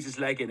he leaves his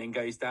leg in and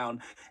goes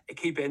down. The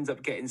keeper ends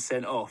up getting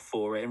sent off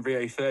for it, and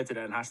Rio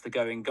Ferdinand has to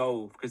go in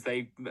goal because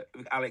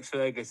Alex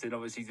Ferguson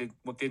obviously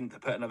didn't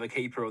put another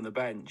keeper on the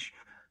bench.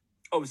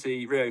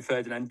 Obviously, Rio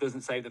Ferdinand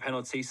doesn't save the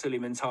penalty.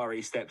 Suleiman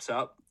Tari steps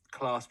up,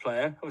 class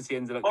player. Obviously,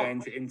 ended up going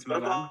to Inter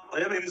Milan.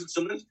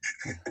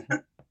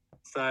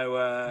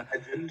 So,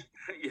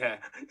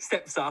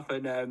 steps up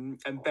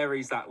and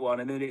buries that one.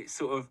 And then it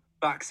sort of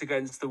backs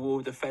against the wall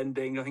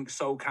defending. I think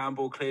Sol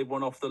Campbell cleared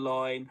one off the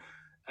line.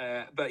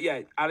 But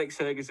yeah, Alex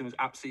Ferguson was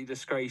absolutely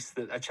disgraced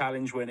that a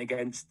challenge went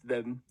against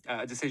them,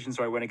 a decision,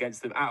 went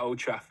against them at Old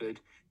Trafford.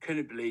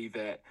 Couldn't believe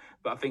it.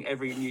 But I think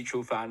every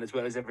neutral fan, as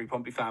well as every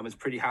Pompey fan, was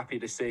pretty happy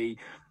to see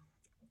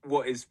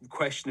what is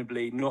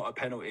questionably not a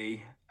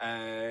penalty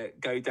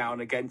go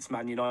down against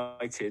Man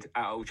United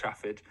at Old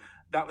Trafford.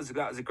 That was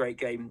a great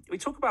game. We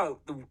talk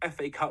about the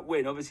FA Cup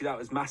win. Obviously, that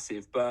was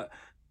massive. But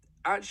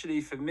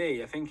actually, for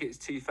me, I think it's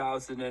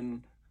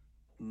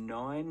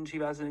 2009,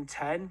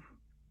 2010.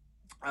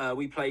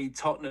 We played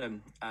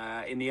Tottenham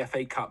in the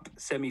FA Cup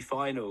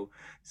semi-final.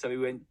 So we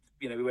went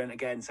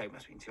again. So it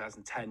must have been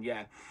 2010,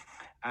 yeah.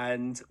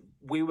 And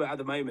we were at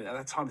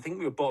that time, I think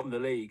we were bottom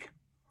of the league.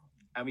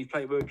 And we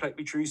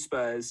drew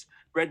Spurs.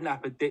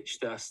 Redknapp had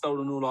ditched us,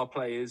 stolen all our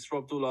players,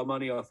 robbed all our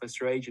money off us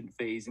for agent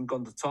fees, and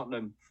gone to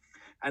Tottenham.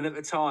 And at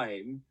the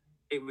time,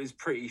 it was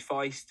pretty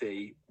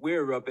feisty. We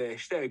were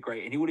rubbish. They were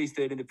great. And all he's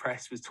doing in the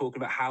press was talking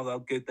about how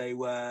good they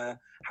were,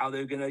 how they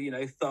were going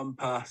to,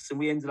 thump us. And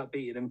we ended up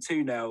beating them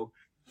 2-0.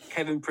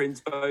 Kevin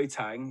Prince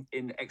Boateng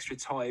in extra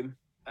time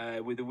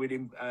with a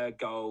winning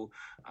goal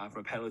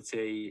from a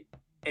penalty.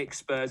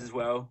 Ex-Spurs as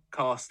well,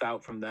 cast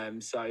out from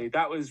them. So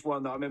that was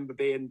one that I remember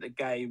being the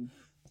game.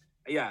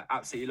 Yeah,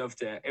 absolutely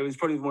loved it. It was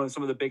probably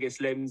some of the biggest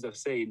limbs I've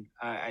seen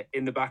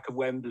in the back of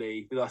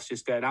Wembley, with us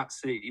just going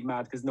absolutely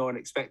mad because no one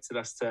expected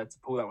us to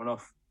pull that one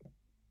off.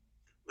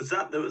 Was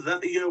that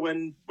the year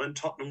when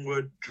Tottenham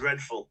were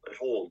dreadful at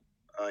home?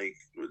 Like,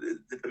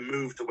 did they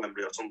move to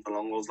Wembley or something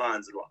along those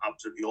lines and were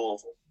absolutely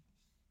awful?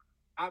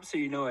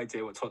 Absolutely no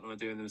idea what Tottenham were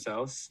doing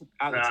themselves.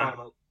 At the time,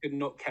 I could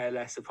not care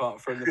less,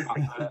 apart from the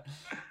fact that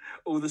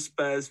all the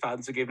Spurs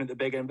fans were giving it the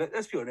big end. But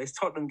let's be honest,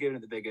 Tottenham giving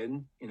it the big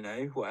end,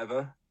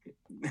 whatever.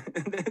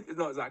 It's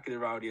not exactly the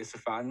rowdiest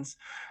of fans.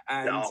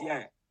 And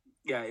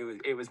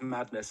it was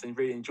madness, and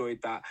really enjoyed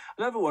that.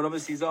 Another one,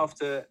 obviously, is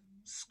after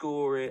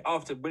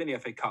winning the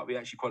FA Cup, we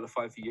actually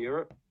qualified for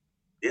Europe.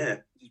 Yeah.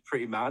 Which is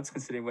pretty mad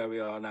considering where we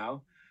are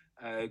now.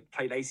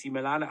 Played AC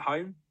Milan at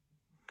home.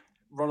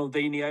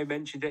 Ronaldinho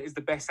mentioned it as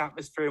the best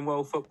atmosphere in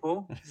world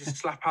football. Just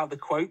slap out the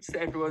quotes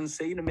that everyone's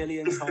seen a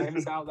million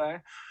times out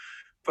there.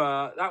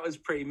 But that was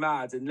pretty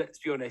mad. And let's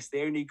be honest,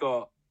 they only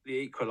got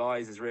the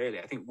equalisers, really.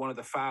 I think one of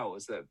the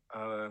fouls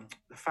I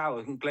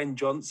think Glenn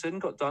Johnson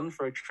got done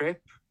for a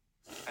trip.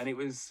 And it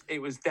was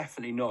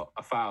definitely not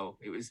a foul.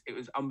 It was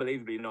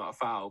unbelievably not a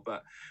foul.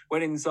 But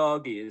when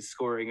Inzaghi is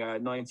scoring a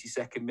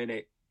 92nd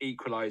minute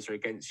equaliser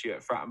against you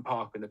at Fratton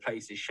Park and the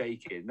place is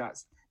shaking,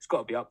 it's got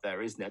to be up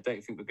there, isn't it? I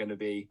don't think we're going to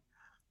be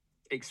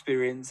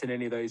experiencing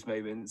any of those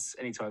moments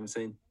anytime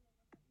soon.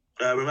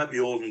 We might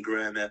be old and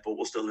grey, mate, but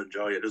we'll still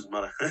enjoy it. It doesn't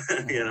matter,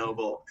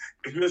 But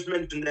you just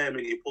mentioned them,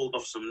 and you pulled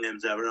off some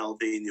names there,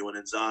 Ronaldinho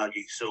and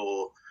Inzaghi.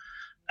 So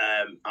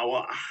I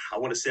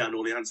want to say I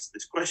know the answer to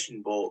this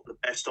question, but the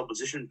best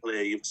opposition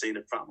player you've seen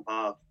at Fratton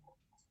Park?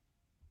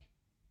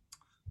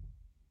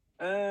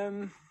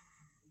 It's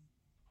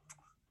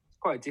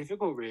quite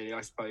difficult, really,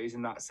 I suppose,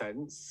 in that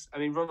sense. I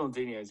mean,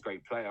 Ronaldinho is a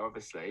great player,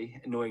 obviously,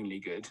 annoyingly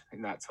good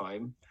in that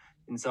time.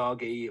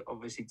 Inzaghi,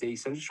 obviously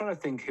decent. I'm just trying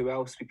to think who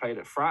else we played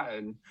at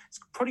Fratton. It's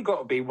probably got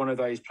to be one of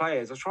those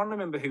players. I was trying to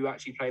remember who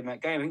actually played in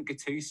that game. I think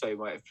Gattuso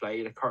might have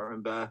played. I can't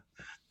remember.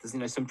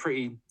 There's some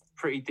pretty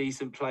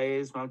decent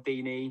players.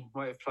 Maldini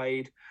might have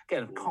played.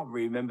 Again, I can't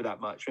really remember that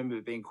much. I remember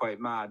it being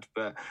quite mad.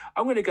 But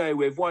I'm going to go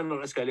with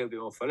let's go a little bit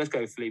more fun. Let's go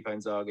with Filippo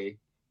Inzaghi.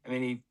 I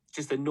mean, he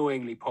just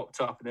annoyingly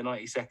popped up in the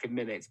 92nd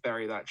minute to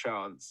bury that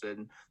chance.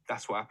 And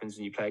that's what happens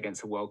when you play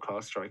against a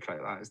world-class striker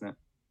like that, isn't it?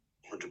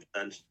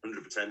 100%.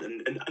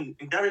 And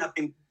Gary, I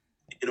think,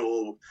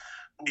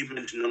 we've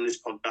mentioned on this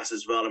podcast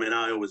as well. I mean,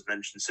 I always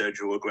mention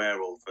Sergio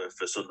Aguero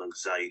for Sunderland,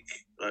 because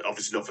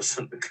obviously not for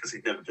Sunderland because he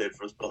never played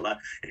for us, but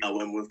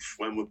when we've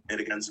played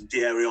against him,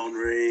 Thierry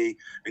Henry,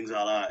 things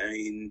like that. I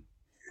mean,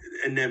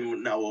 and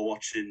then now we're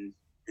watching,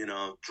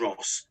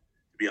 Dross,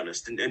 to be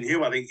honest. And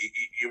Hugh, I think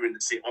you're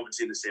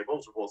obviously in the same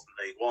boat, both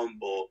in League One,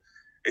 but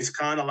it's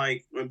kind of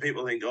like when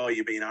people think, oh,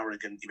 you're being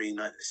arrogant, you're being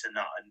like this and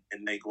that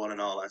in League One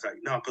and all that. It's like,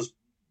 no, because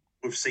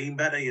we've seen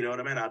better, you know what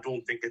I mean? I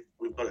don't think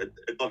we've got a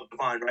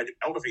divine right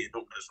out of it.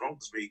 Don't get us wrong,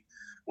 because we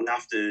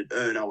have to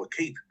earn our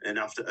keep and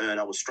have to earn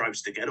our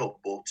stripes to get up.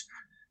 But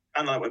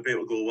and like when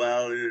people go,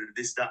 well,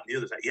 this, that, and the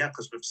other, like, yeah,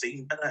 because we've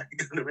seen better. You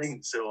know what I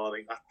mean? So I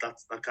think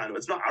that's that kind of.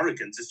 It's not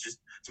arrogance. It's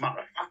a matter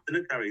of fact,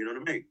 isn't it, Gary? You know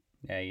what I mean?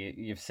 Yeah,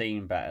 you've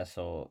seen better,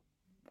 so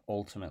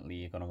ultimately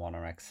you're going to want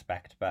to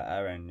expect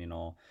better, and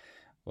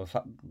we've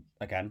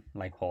again,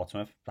 like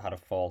Portsmouth, had a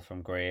fall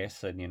from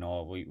grace, and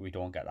we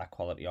don't get that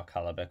quality or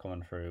caliber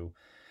coming through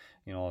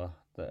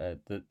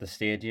the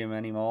stadium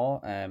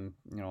anymore.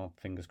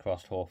 Fingers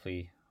crossed,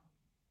 hopefully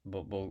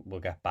we'll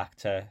get back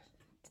to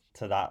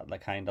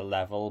that kind of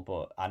level.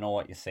 But I know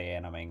what you're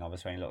saying. I mean,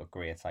 obviously when you look at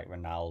greats like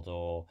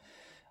Ronaldo,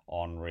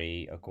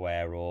 Henry,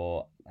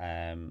 Aguero,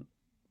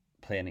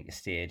 playing at your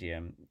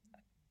stadium,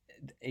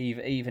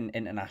 even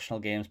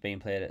international games being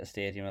played at a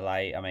stadium,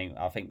 like, I mean,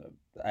 I think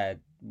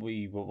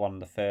we were one of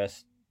the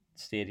first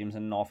stadiums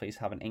in the North East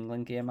to have an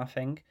England game, I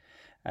think.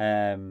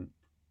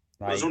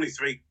 There's only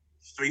three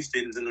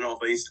stadiums in the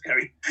North East,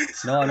 Kerry.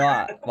 No,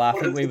 well, I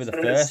think we were the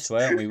first,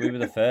 weren't we? We were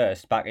the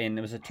first back in,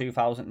 it was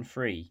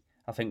 2003.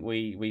 I think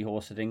we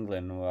hosted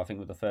England. I think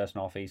we were the first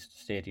North East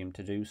stadium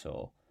to do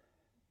so.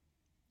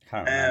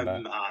 Can't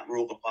remember.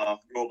 Roker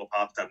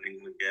Park's had an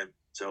England game,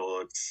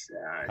 so it's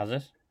has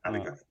it?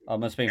 I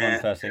must be one of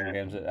the first England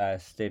games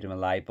at Stadium of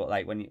Light. But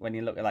like when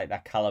you look at like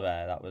that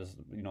caliber that was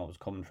it was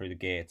coming through the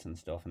gates and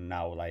stuff, and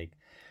now like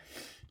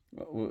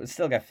we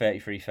still get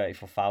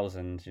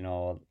 34,000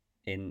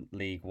 in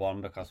League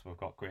One because we've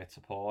got great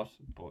support.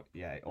 But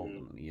yeah,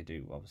 ultimately you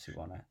do obviously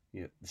want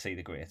to see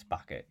the greats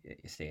back at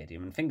your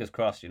stadium, and fingers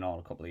crossed, in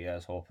a couple of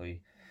years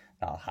hopefully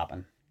that'll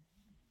happen.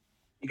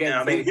 You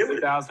get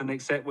 30,000,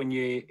 except when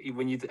you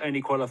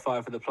only qualify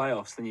for the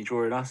playoffs, then you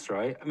draw in us,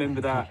 right? I remember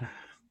that.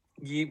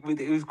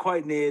 It was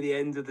quite near the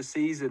end of the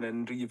season,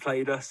 and you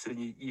played us,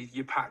 and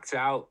you packed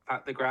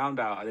the ground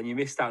out, and then you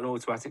missed out on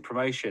automatic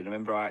promotion. I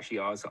remember I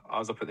was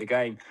up at the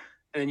game,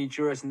 and then you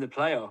drew us in the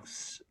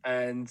playoffs,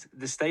 and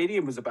the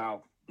stadium was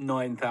about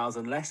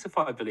 9,000 less, if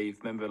I believe,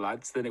 remember,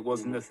 lads, than it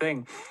was in the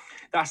thing.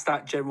 That's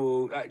that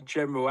general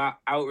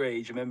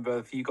outrage. I remember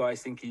a few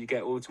guys thinking you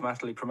get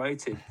automatically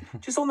promoted.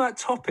 Just on that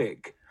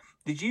topic,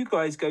 did you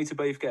guys go to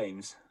both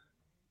games?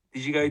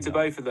 Did you go to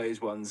both of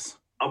those ones?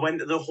 I went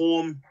to the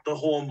home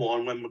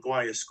one when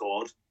Maguire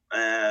scored,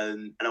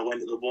 and I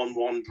went to the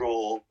 1-1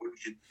 draw,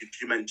 which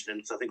you mentioned,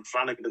 because I think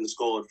Flanagan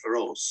scored for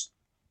us.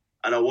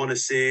 And I want to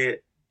say,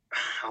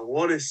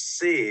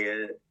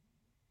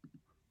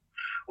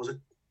 was it?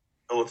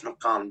 Oh, it's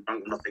not Cannes.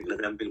 I'm not thinking of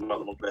it. I'm thinking about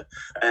them up there.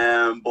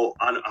 But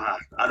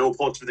I know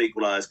Portsmouth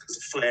equalised because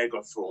the flare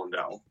got thrown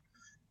down.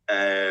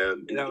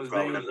 That was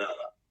me.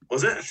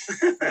 Was it?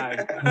 No.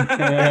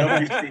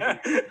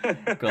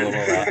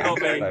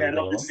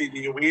 Obviously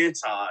the away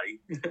tie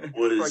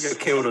was. I get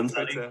killed on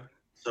Twitter.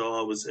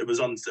 So it was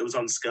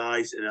on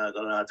Sky, and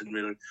I didn't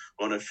really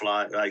want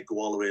to go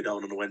all the way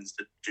down on a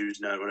Wednesday,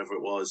 Tuesday night, whatever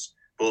it was.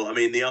 But I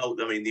mean, the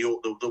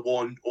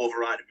one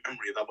overriding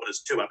memory of that, well,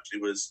 there's two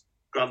actually, was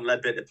Grant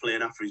Ledbetter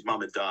playing after his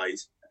mum had died.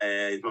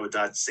 His mum had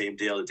died the same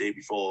day or the day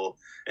before,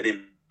 and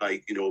him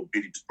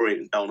really just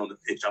breaking down on the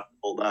pitch after the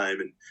full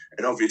time, and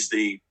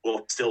obviously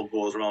what still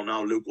goes around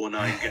now, Luke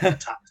O'Nien getting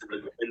attacked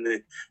in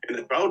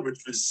the crowd,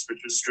 which was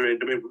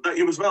strange. I mean, was that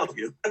you as well,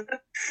 you?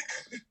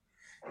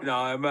 No,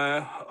 I'm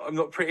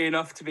not pretty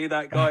enough to be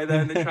that guy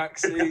there in the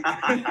tracksuit.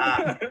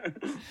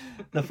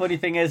 The funny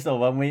thing is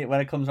though,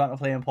 when it comes around to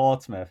playing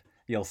Portsmouth,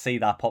 you'll see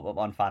that pop up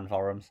on fan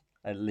forums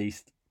at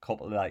least a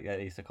couple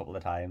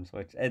of times,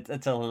 which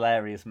it's a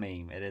hilarious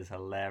meme. It is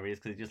hilarious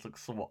because it just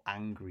looks so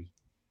angry.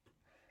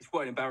 It's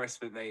quite an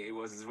embarrassment, mate, it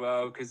was as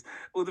well, because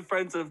all the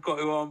friends I've got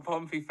who aren't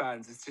Pompey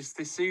fans, it's just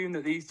assume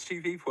that these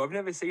two people I've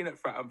never seen at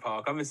Fratton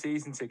Park. I'm a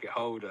season ticket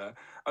holder.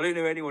 I don't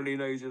know anyone who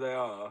knows who they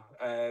are.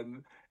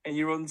 And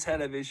you're on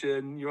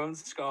television, you're on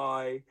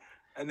Sky,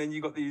 and then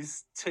you got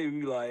these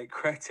two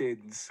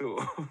cretins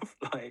sort of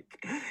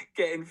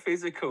getting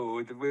physical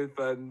with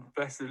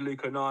best of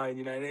Luke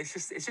O'Nien, and it's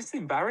just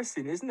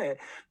embarrassing, isn't it?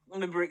 I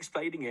remember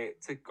explaining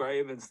it to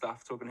Graham and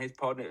stuff, talking to his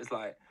partner. It was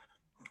like,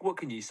 what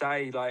can you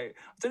say? I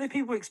don't know if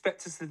people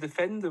expect us to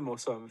defend them or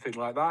something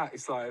like that.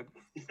 It's like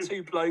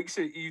two blokes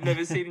that you've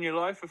never seen in your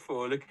life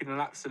before looking in an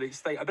absolute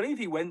state. I believe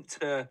he went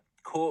to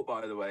court,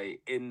 by the way,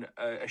 in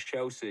a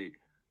shell suit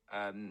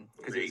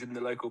because it was in the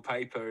local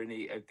paper, and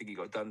I think he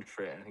got done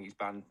for it. I think he's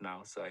banned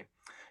now, so it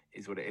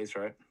is what it is,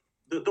 right?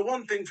 The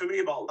one thing for me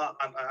about that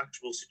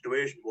actual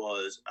situation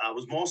was I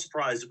was more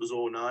surprised it was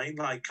 09.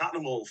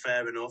 Cattermole,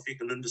 fair enough, you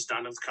can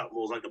understand if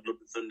Cattermole's like a Blood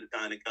and Thunder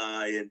kind of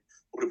guy and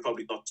would have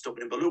probably got stuck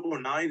in. But Luke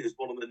O'Nien is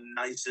one of the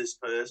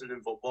nicest person in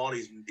football.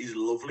 He's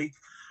lovely.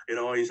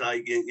 He's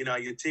like,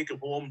 you take him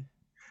home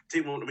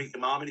to meet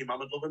your mum, and your mum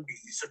would love him.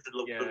 He's such a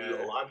lovely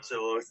little lad.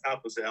 So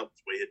that was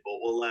weird, but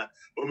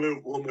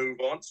we'll move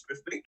on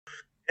swiftly.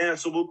 Yeah,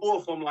 so we'll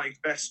go from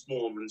best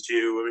moments.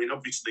 I mean,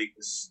 obviously,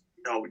 because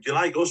you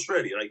like us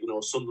really,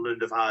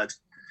 Sunderland have had,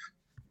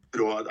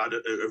 had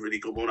a really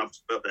good one. I've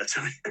about there,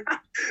 sorry.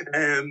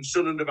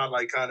 Sunderland have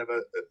had kind of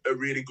a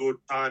really good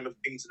time of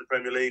things in the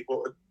Premier League, but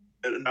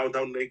now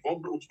down League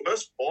One. But it was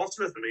worse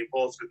Portsmouth. I mean,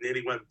 Portsmouth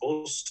nearly went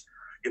bust.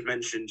 You've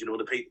mentioned,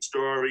 the Peter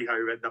story, how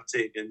you ended up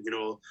taking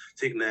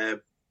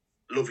their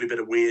lovely bit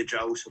of wage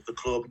out of the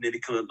club, nearly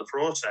killing the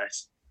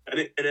process. And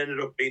it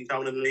ended up being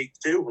down in League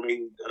Two. I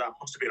mean, that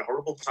must have been a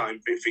horrible time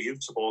for you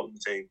supporting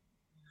the team.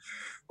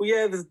 Well,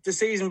 yeah, the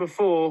season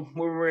before,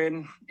 when we were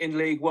in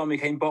League One, we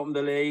came bottom of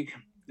the league.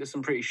 There's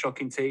some pretty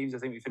shocking teams. I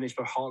think we finished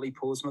with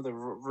Hartlepool, some other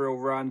real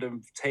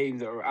random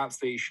teams that were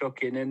absolutely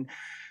shocking. And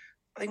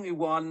I think we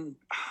won,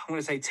 I'm going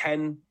to say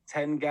 10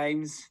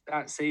 games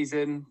that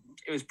season.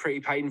 It was pretty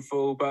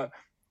painful, but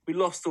we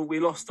lost all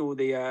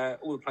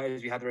the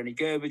players we had were any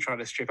good. We tried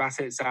to strip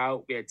assets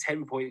out. We had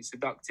 10 points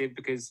deducted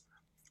because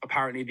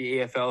apparently the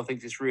EFL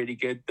thinks it's really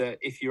good that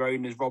if your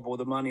owners rob all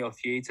the money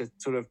off you to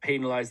sort of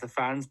penalise the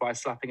fans by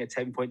slapping a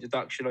 10-point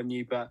deduction on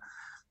you. But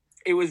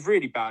it was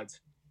really bad.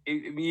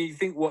 You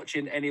think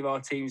watching any of our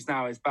teams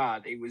now is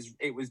bad. It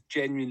was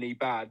genuinely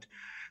bad.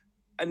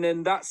 And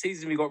then that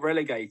season we got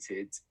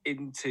relegated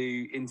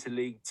into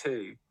League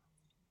Two.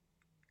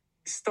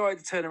 It started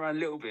to turn around a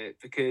little bit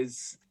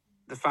because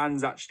the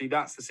fans that's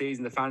the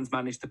season the fans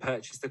managed to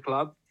purchase the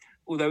club.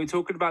 Although we're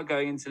talking about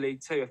going into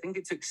League Two, I think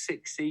it took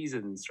 6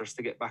 seasons for us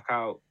to get back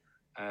out.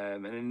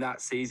 And in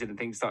that season,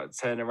 things started to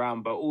turn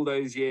around. But all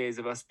those years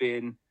of us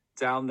being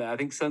down there, I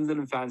think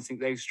Sunderland fans think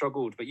they've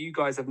struggled. But you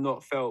guys have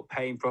not felt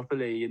pain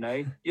properly, you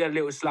know. You had a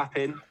little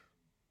slapping.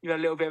 You had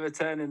a little bit of a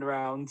turning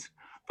around.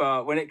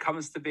 But when it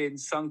comes to being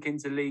sunk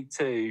into League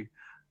Two,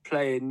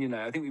 playing, you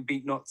know, I think we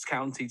beat Notts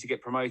County to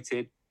get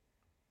promoted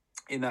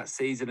in that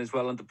season as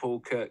well under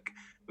Paul Cook,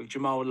 with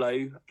Jamal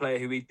Lowe, a player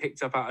who we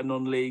picked up out of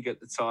non-league at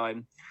the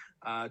time,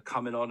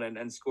 coming on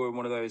and scoring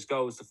one of those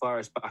goals to fire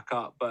us back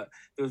up. But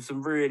there was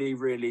some really,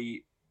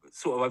 really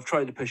sort of, I've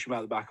tried to push him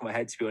out the back of my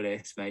head, to be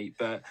honest, mate,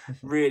 but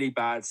really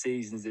bad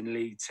seasons in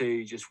League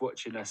Two, just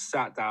watching us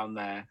sat down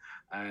there.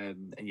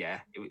 And yeah,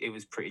 it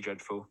was pretty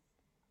dreadful.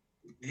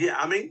 Yeah,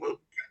 I mean, well,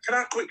 can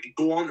I quickly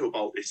go on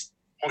about this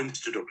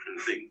points deduction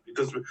thing?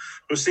 Because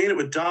we're seeing it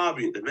with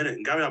Derby at the minute,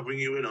 and Gary, I'll bring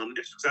you in on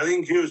this, because I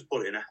think Hugh's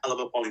put in a hell of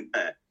a point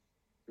there.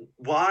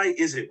 Why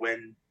is it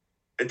when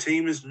a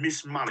team is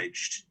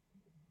mismanaged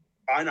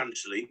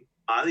financially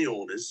by the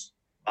owners,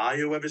 by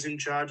whoever's in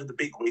charge of the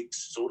big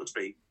wigs, so to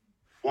speak,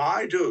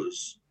 why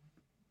does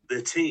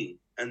the team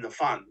and the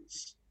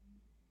fans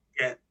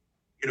get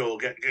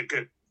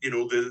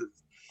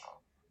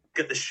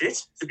the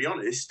shit, to be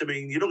honest? I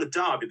mean, you look at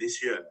Derby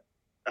this year,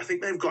 I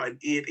think they've got an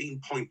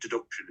 18-point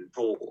deduction in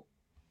total,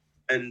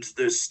 and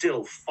they're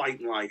still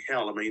fighting like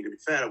hell. I mean, to be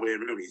fair,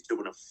 Wayne Rooney's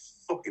doing a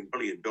fucking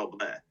brilliant job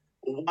there.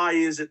 But why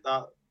is it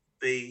that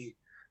they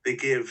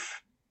give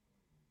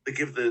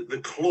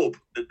the club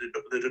the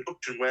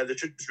deduction where they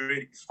should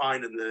really be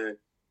finding the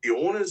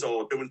owners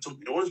or doing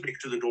something the owners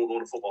make sure they don't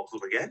own a football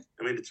club again?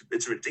 I mean,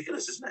 it's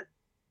ridiculous, isn't it?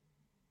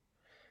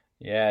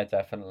 Yeah,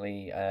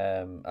 definitely.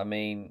 I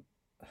mean,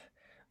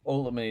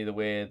 ultimately, the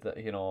way that,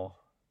 you know,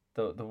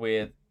 the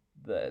way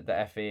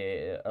the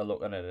FA are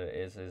looking at it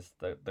is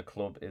the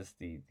club is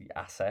the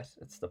asset.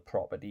 It's the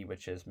property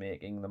which is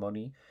making the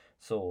money.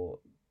 So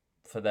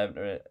for them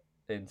to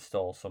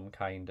install some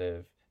kind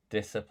of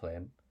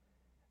discipline,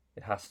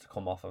 it has to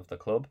come off of the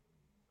club.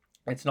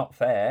 It's not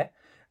fair,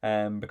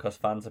 because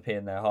fans are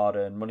paying their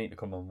hard-earned money to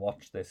come and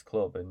watch this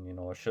club, and, you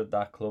know, should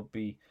that club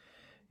be,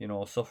 you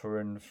know,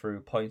 suffering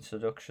through points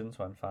deductions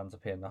when fans are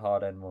paying the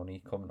hard-earned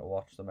money coming to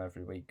watch them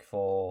every week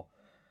for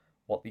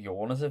what the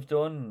owners have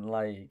done?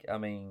 Like, I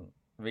mean,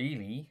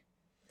 really?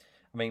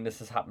 I mean, this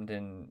has happened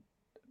in,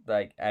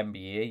 like,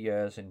 NBA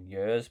years and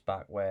years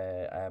back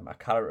where I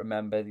can't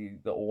remember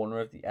the owner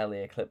of the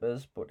LA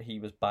Clippers, but he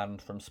was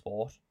banned from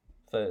sport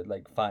for,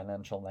 like,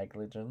 financial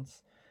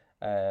negligence.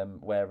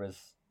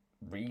 Whereas,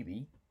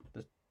 really,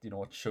 you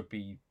know, it should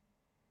be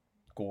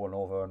going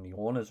over on the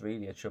owners,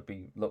 really. It should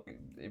be, look,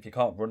 if you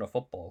can't run a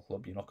football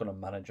club, you're not going to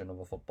manage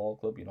another football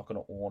club, you're not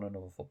going to own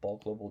another football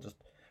club,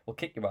 we'll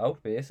kick you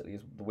out, basically,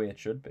 is the way it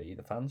should be.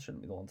 The fans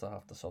shouldn't be the ones that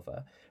have to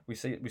suffer. We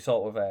saw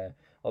it with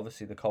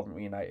obviously the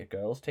Coventry United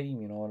girls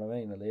team, you know what I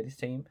mean, the ladies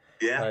team.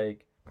 Yeah.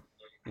 Like,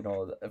 you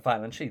know,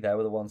 financially they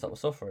were the ones that were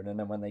suffering, and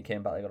then when they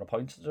came back they got a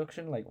points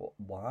deduction. Like,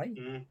 why?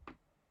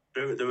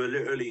 They were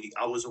literally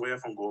hours away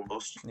from going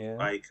bust, yeah.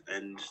 Like,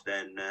 and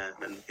then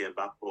came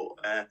back. But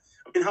I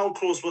mean, how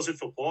close was it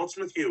for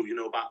Portsmouth? You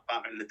know, back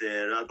in the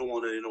day. I don't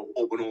want to, you know,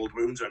 open old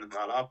wounds or anything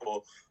like that.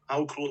 But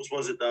how close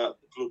was it that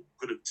the club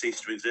could have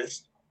ceased to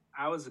exist?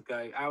 Hours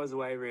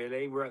away,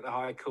 really. We're at the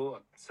High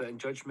Court, certain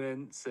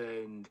judgments,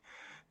 and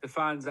the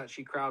fans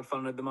actually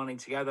crowdfunded the money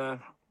together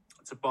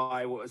to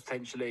buy what was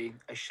potentially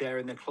a share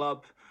in the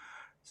club.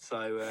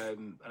 So,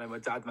 and then my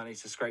dad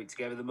managed to scrape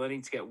together the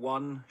money to get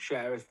one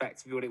share,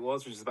 effectively what it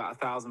was, which is about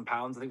 £1,000.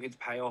 I think we had to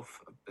pay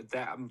off a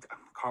debt. I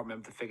can't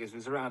remember the figures. It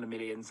was around £1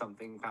 million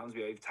something pounds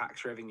we owed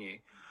tax revenue.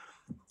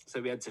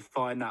 So we had to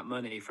find that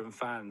money from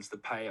fans to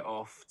pay it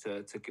off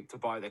to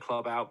buy the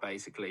club out,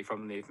 basically,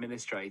 from the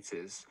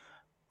administrators.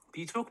 But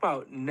you talk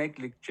about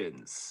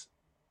negligence.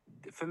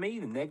 For me,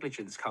 the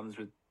negligence comes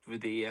with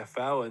the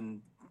EFL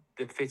and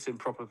the fit and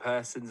proper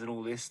persons and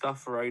all this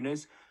stuff for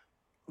owners.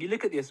 You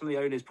look at some of the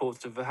owners'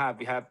 ports of have.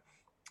 We have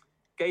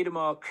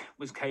Gadermark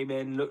came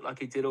in, looked like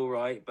he did all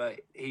right, but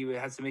he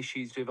had some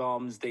issues with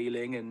arms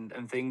dealing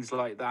and things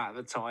like that at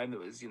the time. That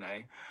was, you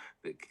know,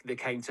 that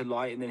came to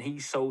light, and then he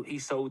sold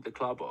the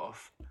club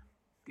off.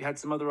 We had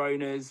some other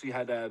owners. We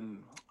had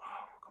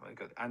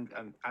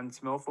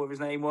Antimov, whatever his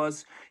name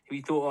was.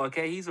 We thought, oh,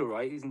 okay, he's all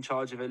right. He's in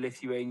charge of a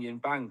Lithuanian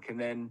bank, and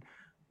then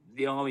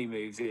the army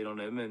moves in on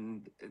him,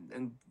 and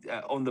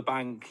on the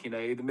bank,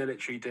 the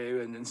military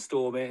do, and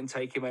storm it and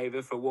take him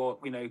over for what,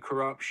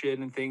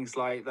 corruption and things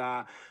like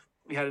that.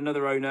 We had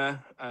another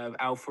owner,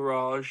 Al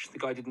Farage. The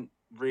guy didn't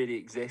really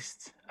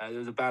exist. There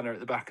was a banner at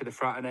the back of the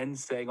Fratton end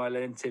saying, I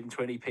lent him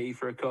 20p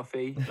for a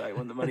coffee. I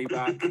want the money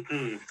back.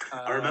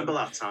 I remember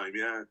that time,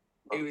 yeah.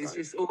 It was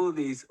just all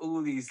these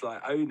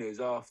like owners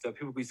after.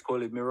 People used to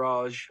call it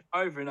Mirage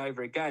over and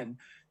over again.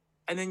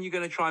 And then you're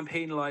going to try and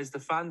penalise the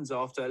fans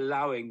after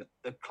allowing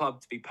the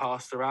club to be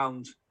passed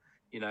around,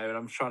 and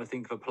I'm trying to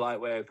think of a polite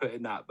way of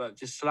putting that, but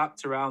just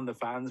slapped around the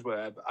fans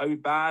where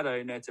bad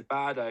owner to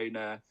bad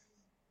owner,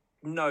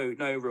 no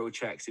real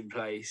checks in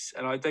place.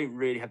 And I don't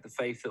really have the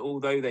faith that,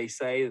 although they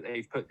say that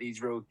they've put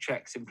these real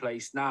checks in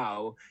place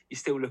now, you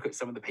still look at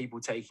some of the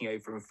people taking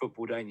over in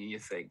football, don't you? You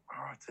think,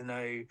 I don't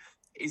know,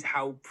 is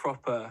how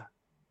proper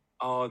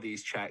are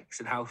these checks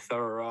and how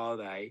thorough are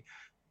they?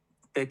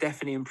 They're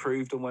definitely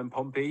improved on when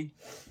Pompey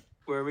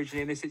were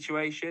originally in this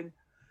situation.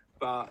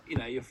 But,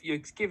 you're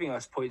giving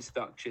us points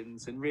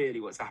deductions, and really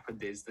what's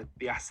happened is that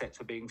the assets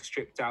were being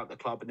stripped out the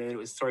club, and then it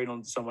was thrown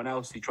on to someone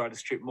else who tried to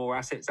strip more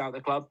assets out the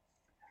club.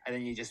 And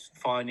then you're just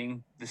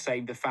finding the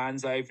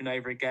fans over and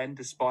over again,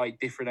 despite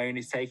different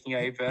owners taking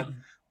over,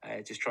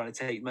 just trying to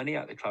take money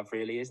out of the club,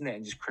 really, isn't it?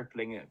 And just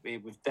crippling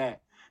it with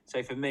debt.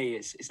 So for me,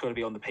 it's got to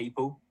be on the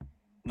people,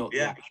 not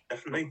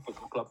definitely. Not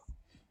the club.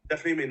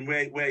 Definitely. I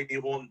mean, where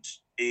you want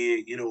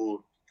a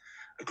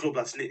club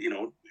that's,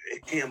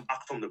 it came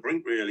back from the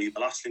brink, really. The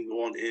last thing we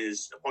want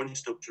is a point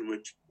deduction,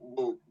 which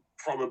will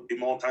probably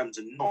more times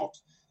than not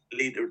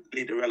lead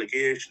to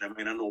relegation. I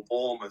mean, I know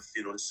Bournemouth,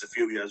 it's a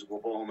few years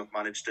ago, Bournemouth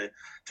managed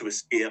to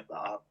escape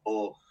that.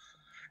 Or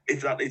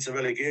if that leads to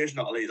relegation,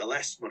 that'll lead to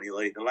less money,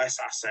 lead to less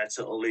assets,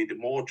 it'll lead to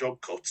more job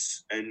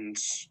cuts, and,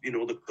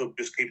 the club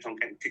just keeps on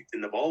getting kicked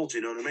in the balls,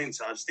 you know what I mean?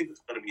 So I just think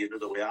it's got to be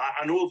another way.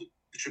 I know that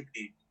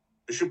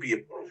there should be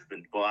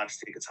improvement, but I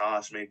just think it's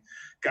harsh. I mean,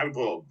 Gary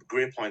brought up a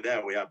great point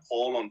there. We had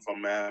Paul on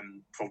from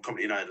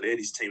Company United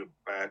ladies team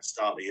at the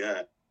start of the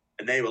year,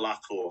 and they were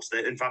that close.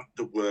 In fact,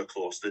 they were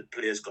close. The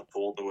players got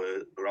told they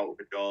were out of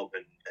a job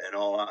and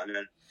all that, and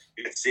then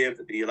you get saved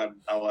at the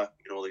 11th hour.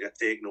 They get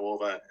taken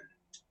over and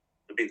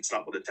they're being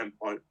slapped with a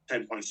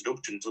 10 points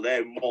deduction. So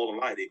they're more than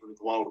likely going to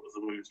go out of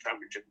the Women's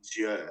Championship this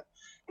year,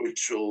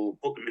 which will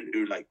put them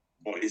into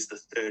what is the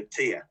third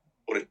tier.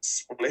 But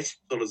it's split.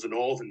 So there's a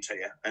northern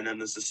tier and then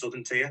there's the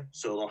southern tier.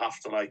 So they'll have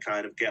to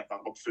kind of get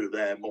back up through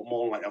there.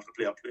 More likely have to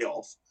play a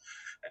playoff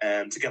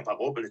to get back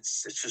up, and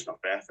it's just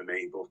not fair for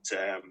me. But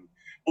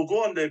we'll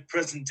go on the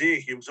present day.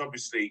 He was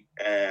obviously,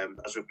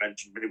 as we've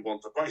mentioned, really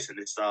once or twice in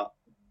this start.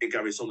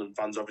 Gary Sunderland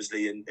fans,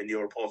 obviously, in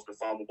your Portsmouth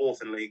fan, we're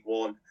both in League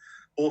One.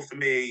 Both for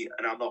me,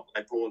 and I'm not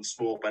blowing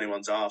smoke by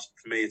anyone's arse,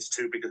 for me, it's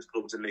two biggest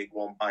clubs in League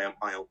One by a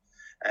mile.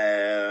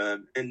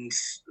 And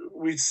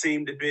we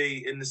seem to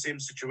be in the same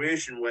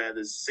situation where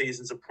there's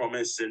seasons of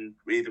promise and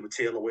either we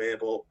tail away.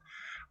 But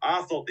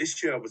I thought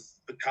this year with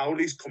the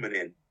Cowleys coming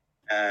in,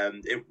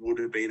 it would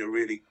have been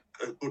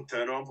a good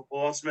turnaround for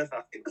Portsmouth.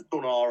 I think they've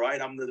done all right.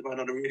 They went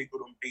on a really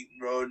good unbeaten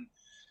run,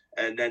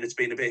 and then it's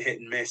been a bit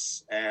hit and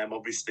miss.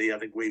 Obviously, I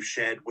think we've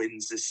shared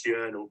wins this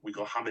year, and we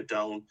got hammered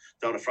down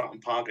at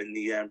Fratton Park in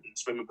the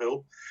swimming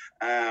pool,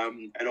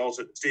 and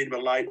also at the Stadium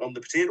of Light on the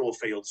potato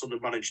field.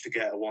 Sunderland managed to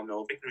get a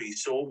 1-0 victory.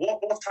 So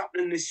what's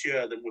happening this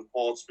year then with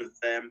Portsmouth?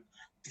 Do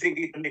you think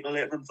you can make a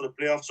late run for the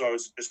playoffs, or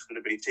is it just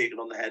going to be taken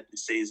on the head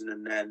this season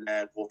and then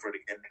go for it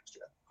again next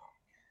year?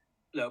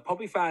 Look,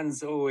 Poppy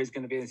fans are always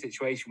going to be in a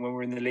situation when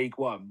we're in the League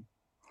One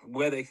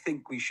where they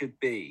think we should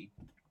be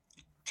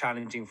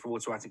challenging for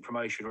automatic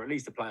promotion or at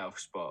least a playoff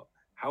spot.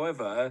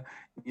 However,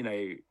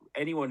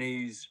 anyone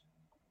who's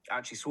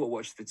actually sort of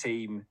watched the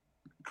team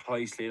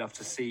closely enough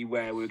to see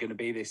where we were going to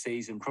be this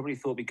season probably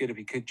thought it'd be good if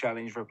we could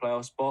challenge for a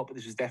playoff spot, but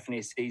this was definitely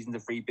a season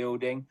of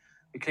rebuilding.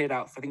 We cleared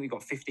out, I think we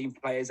got 15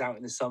 players out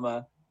in the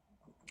summer.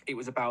 It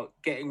was about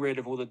getting rid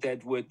of all the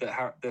dead wood that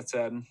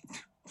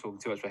talking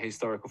too much about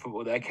historical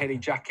football there, Kenny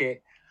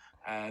Jackett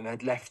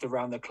had left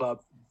around the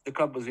club. The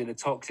club was in a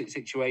toxic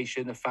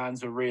situation. The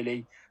fans were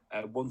really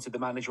wanted the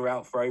manager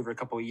out for over a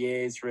couple of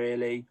years,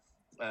 really.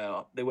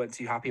 They weren't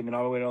too happy. I mean,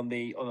 I went on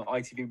the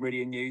ITV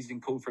Meridian News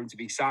and called for him to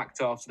be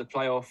sacked after the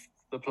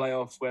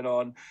playoffs went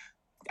on.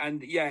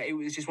 And yeah, it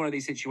was just one of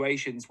these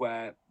situations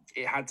where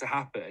it had to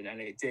happen, and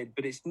it did.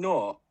 But it's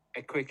not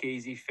a quick,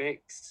 easy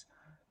fix.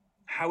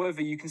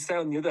 However, you can say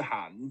on the other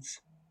hand,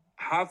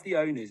 have the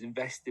owners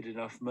invested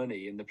enough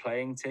money in the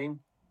playing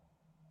team?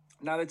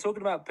 Now, they're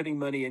talking about putting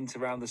money into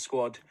around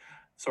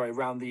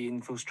the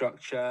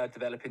infrastructure,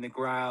 developing the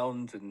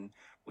ground, and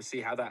we'll see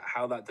how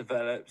that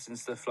develops and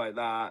stuff like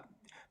that.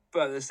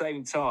 But at the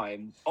same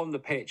time, on the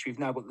pitch, we've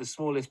now got the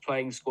smallest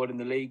playing squad in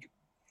the league.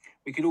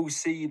 We could all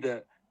see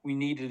that we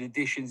needed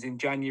additions in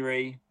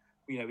January.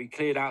 We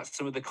cleared out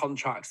some of the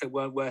contracts that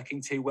weren't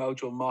working too well.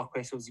 John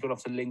Marquis has gone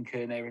off to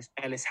Lincoln,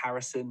 Ellis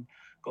Harrison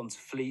gone to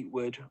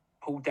Fleetwood.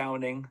 Paul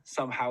Downing,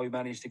 somehow he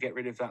managed to get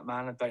rid of that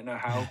man. I don't know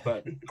how,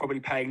 but probably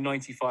paying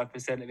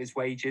 95% of his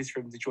wages for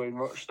him to join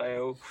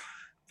Rochdale.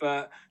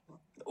 But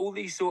all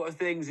these sort of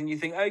things, and you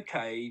think,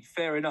 okay,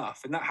 fair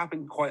enough. And that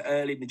happened quite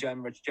early in the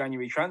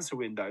January transfer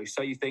window.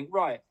 So you think,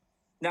 right,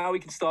 now we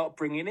can start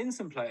bringing in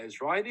some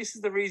players, right? This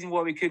is the reason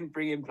why we couldn't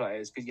bring in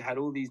players, because you had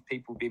all these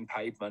people being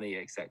paid money,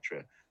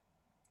 etc.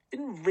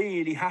 Didn't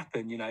really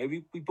happen, you know.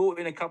 We brought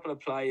in a couple of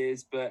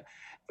players, but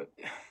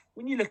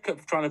when you look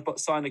at trying to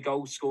sign a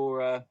goal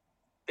scorer,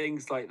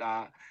 things like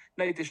that,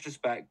 no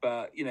disrespect,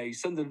 but, you know,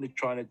 Sunderland are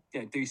trying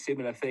to do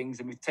similar things,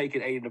 and we've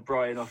taken Aidan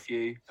O'Brien off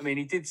you. I mean,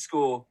 he did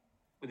score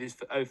with his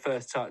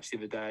first touch the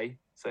other day,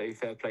 so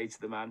fair play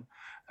to the man.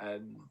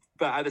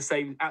 But at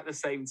the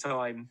same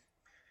time,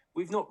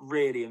 we've not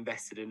really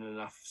invested in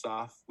enough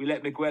staff. We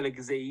let Miguel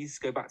Aziz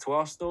go back to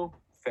Arsenal.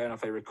 Fair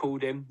enough, they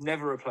recalled him,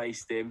 never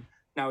replaced him.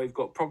 Now we've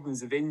got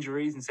problems of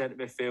injuries in centre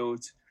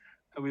midfield,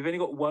 and we've only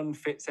got one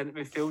fit centre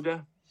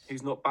midfielder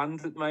who's not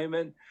banned at the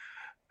moment.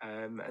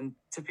 And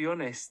to be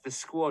honest, the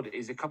squad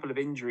is a couple of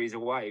injuries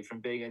away from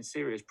being in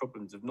serious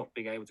problems of not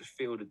being able to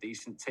field a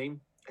decent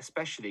team,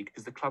 especially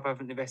because the club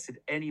haven't invested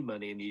any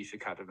money in the youth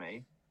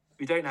academy.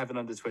 We don't have an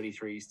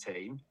under-23s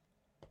team.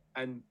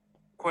 And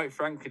quite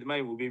frankly, at the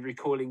moment, we'll be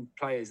recalling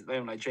players at the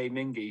moment, like Jay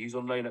Mingy, who's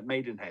on loan at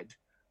Maidenhead,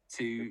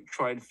 to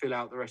try and fill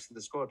out the rest of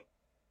the squad.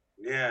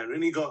 Yeah, and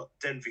then you got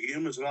Denver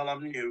Hume as well,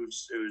 haven't you,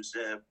 who's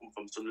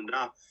from Sunderland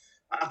now.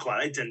 I quite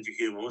like Denver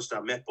Hume, I must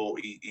admit, but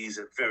he's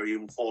a very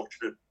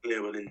unfortunate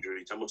player with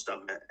injuries, I must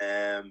admit.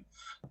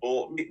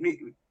 But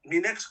my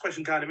next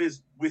question kind of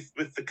is, with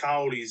the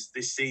Cowleys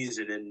this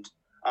season, and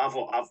I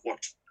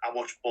watched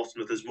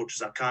Portsmouth as much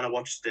as I can. I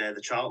watched the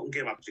Charlton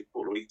game actually a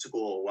couple of weeks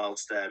ago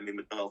whilst me and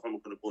my girlfriend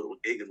were going to go to a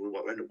gig, and we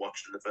ended up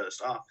watching the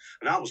first half.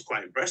 And I was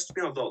quite impressed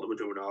with me. I thought they were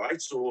doing all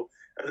right. So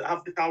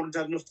have the Cowleys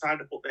had enough time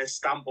to put their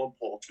stamp on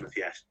Portsmouth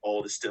yet?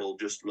 Or they're still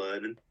just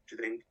learning, do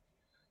you think?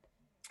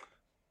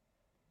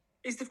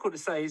 It's difficult to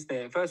say, isn't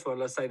it? First of all,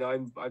 let's say that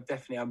I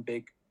definitely am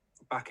big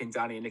backing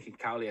Danny and Nicky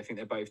Cowley. I think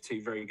they're both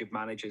two very good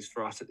managers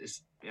for us at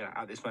this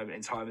moment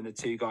in time, and the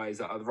two guys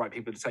that are the right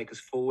people to take us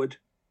forward.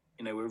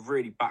 You know, we're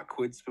really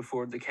backwards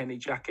before the Kenny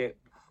jacket.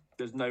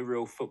 There's no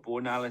real football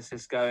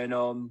analysis going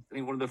on. I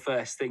think one of the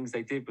first things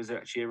they did was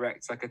actually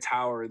erect like a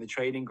tower in the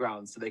training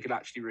ground so they could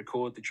actually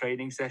record the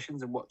training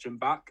sessions and watch them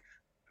back,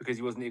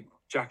 because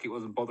Jacket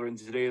wasn't bothering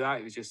to do that.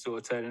 He was just sort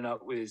of turning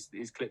up with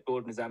his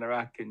clipboard and his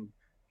anorak and,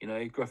 you know,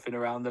 gruffing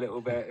around a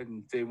little bit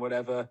and doing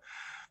whatever.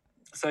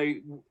 So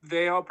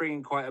they are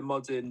bringing quite a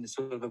modern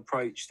sort of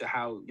approach to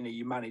how, you know,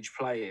 you manage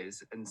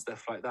players and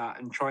stuff like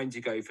that, and trying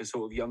to go for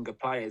sort of younger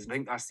players. And I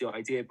think that's the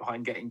idea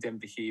behind getting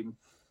Denver Hume.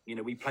 You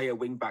know, we play a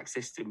wing-back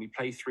system. We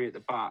play three at the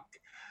back.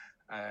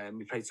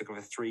 We play sort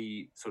of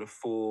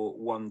a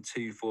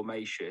 4-1-2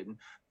 formation.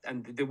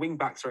 And the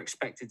wing-backs are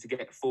expected to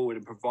get forward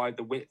and provide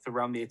the width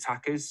around the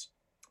attackers.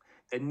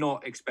 They're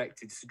not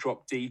expected to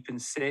drop deep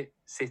and sit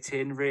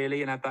in,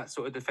 really, and have that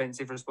sort of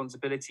defensive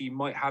responsibility you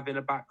might have in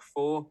a back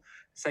four.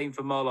 Same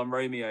for Marlon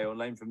Romeo on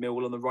loan from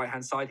Millwall on the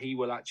right-hand side. He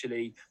will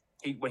actually,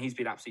 when he's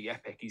been absolutely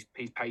epic, he's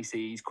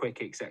pacey, he's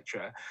quick,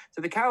 etc.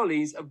 So the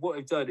Cowleys, what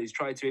they've done is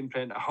try to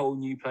implement a whole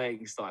new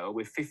playing style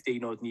with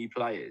 15-odd new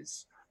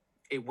players.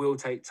 It will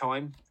take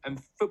time, and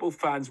football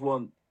fans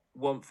want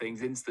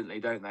things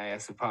instantly, don't they, I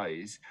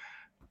suppose?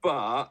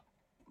 But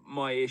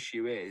my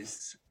issue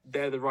is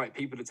they're the right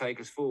people to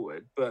take us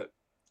forward, but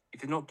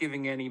if they're not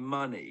giving any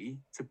money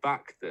to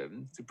back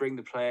them, to bring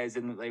the players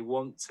in that they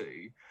want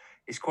to,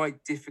 it's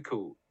quite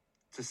difficult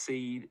to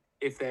see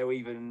if they'll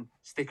even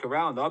stick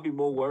around. I'd be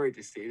more worried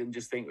to see them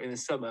just think in the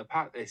summer,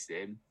 pack this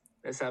in,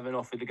 let's have an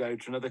offer to go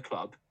to another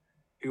club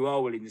who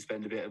are willing to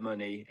spend a bit of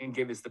money and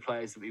give us the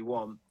players that we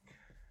want.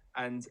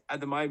 And at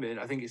the moment,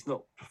 I think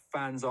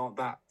fans aren't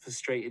that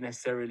frustrated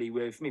necessarily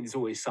with, I mean, there's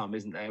always some,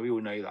 isn't there? We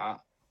all know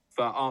that,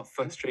 but aren't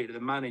frustrated at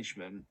the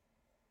management.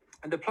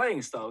 And the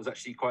playing style is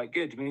actually quite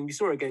good. I mean, we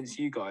saw against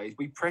you guys,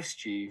 we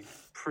pressed you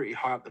pretty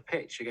high up the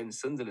pitch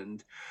against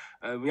Sunderland.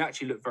 We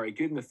actually looked very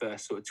good in the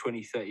first sort of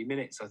 20, 30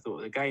 minutes, I thought,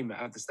 of the game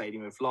at the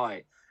Stadium of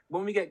Light.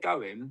 When we get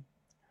going,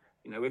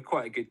 you know, we're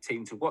quite a good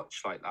team to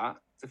watch like that.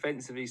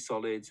 Defensively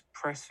solid,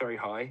 press very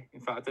high.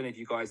 In fact, I don't know if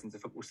you guys into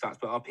football stats,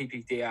 but our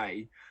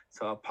PPDA,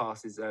 so our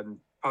pass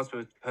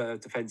per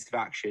defensive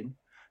action,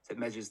 so it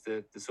measures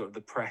the sort of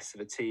the press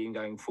of a team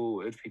going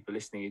forward. People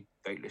listening who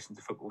don't listen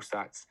to football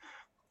stats.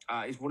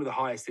 Is one of the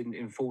highest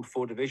in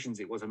four divisions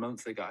it was a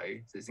month ago.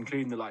 So it's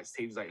including the likes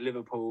teams like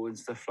Liverpool and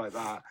stuff like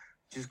that,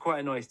 which is quite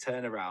a nice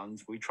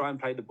turnaround. We try and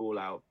play the ball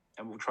out,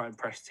 and we'll try and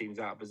press teams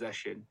out of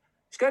possession.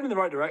 It's going in the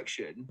right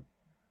direction.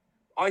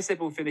 I said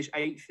we'll finish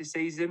 8th this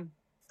season.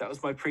 That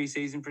was my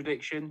pre-season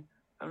prediction.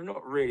 And we're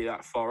not really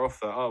that far off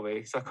that, are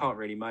we? So I can't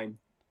really moan.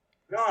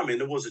 No, I mean,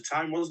 there was a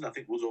time, wasn't it? I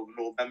think it was over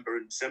November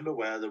and December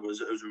where it was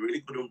a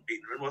really good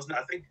unbeaten run, wasn't it?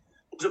 I think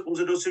was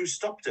it us who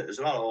stopped it as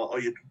well, or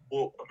you'd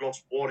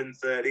lost 1 in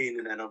 13,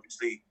 and then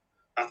obviously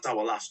that's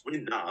our last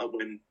win now.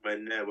 When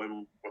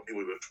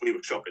we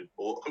were shocking,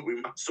 but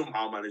we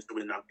somehow managed to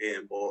win that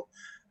game.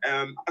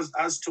 But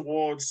as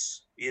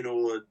towards, you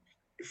know,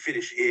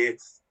 finish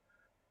 8th,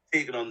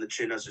 taken on the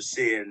chin, as you're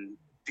saying.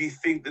 Do you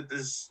think that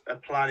there's a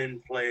plan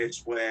in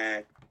place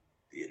where,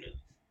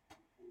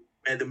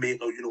 and to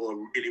make a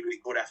really, really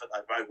good effort,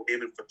 like, right, we're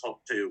aiming for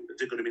top 2?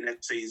 Is it going to be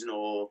next season,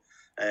 or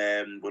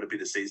would it be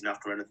the season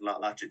after, or anything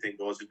like that? Do you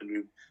think, or is it going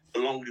to be the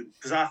longer?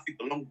 Because I think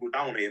the longer we're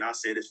down here, and I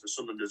say this for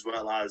Sunderland as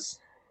well as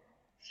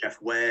Sheff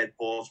Wade,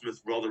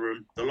 Portsmouth,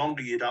 Rotherham, the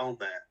longer you're down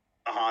there,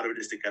 the harder it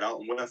is to get out,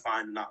 and we're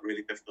finding that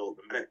really difficult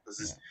at the minute,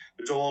 because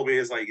there's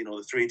always, like,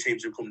 the 3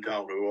 teams who come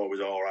down who are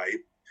always all right.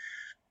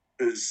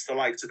 There's the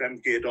likes of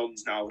MK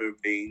Dons now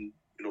who've been,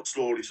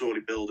 slowly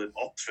building,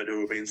 Oxford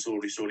who have been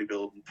slowly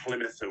building,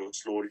 Plymouth who are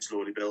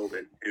slowly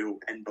building, who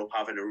end up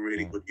having a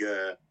really good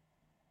year.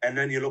 And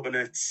then you're looking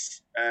at,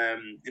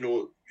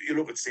 you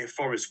look at, say,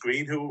 Forest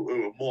Green, who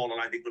are more than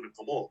likely going to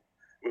come up.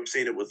 We've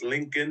seen it with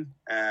Lincoln.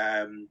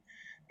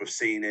 We've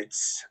seen it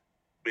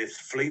with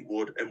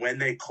Fleetwood. And when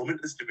they come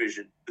into this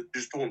division, they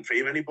just don't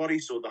fear anybody.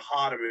 So the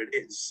harder it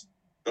is,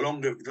 the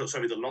longer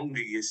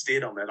you stay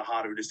down there, the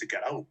harder it is to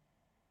get out.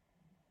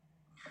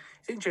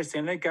 It's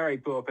interesting. I know Gary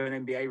brought up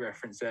an NBA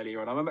reference earlier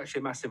on. I'm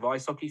actually a massive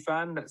ice hockey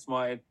fan. That's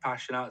my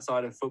passion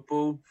outside of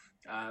football.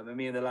 And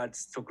me and the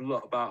lads talk a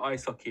lot about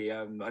ice hockey.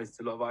 I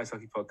listen to a lot of ice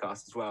hockey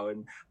podcasts as well.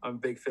 And I'm a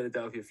big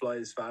Philadelphia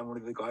Flyers fan. One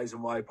of the guys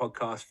on my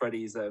podcast,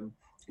 Freddie's,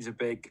 he's a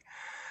big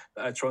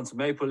Toronto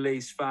Maple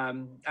Leafs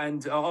fan.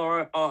 And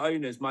our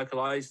owners, Michael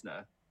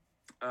Eisner,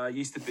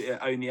 used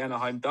to own the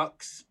Anaheim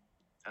Ducks.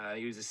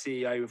 He was a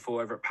CEO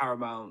before over at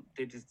Paramount,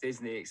 did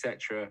Disney,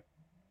 etc.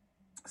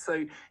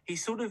 So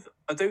he's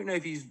I don't know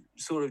if he's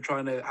sort of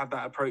trying to have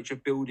that approach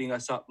of building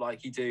us up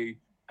like you do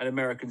an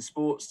American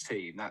sports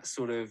team. That's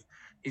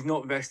he's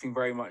not investing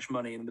very much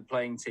money in the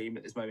playing team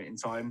at this moment in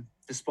time,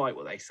 despite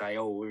what they say,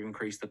 we've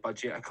increased the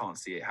budget. I can't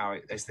see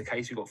that's the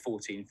case. We've got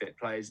 14 fit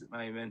players at the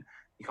moment.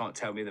 You can't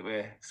tell me that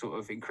we're sort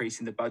of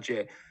increasing the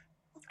budget.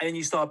 And then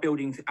you start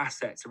building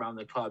assets around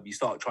the club. You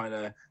start trying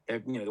to, they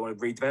want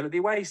to redevelop the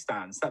away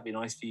stands. That'd be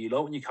nice for you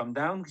lot when you come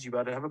down, because you've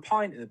got to have a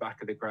pint in the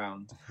back of the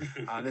ground.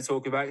 And they're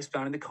talking about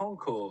expanding the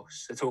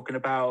concourse. They're talking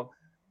about,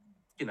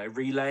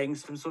 relaying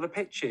some sort of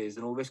pitches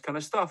and all this kind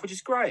of stuff, which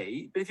is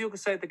great. But if you're going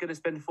to say they're going to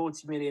spend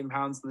 £40 million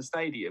on the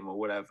stadium or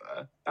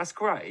whatever, that's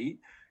great.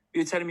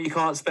 You're telling me you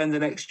can't spend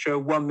an extra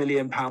 £1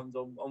 million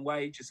on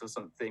wages or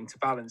something to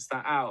balance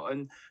that out.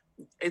 And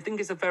I think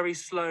it's a very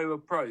slow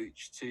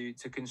approach to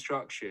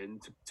construction,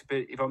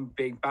 if I'm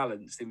being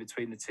balanced in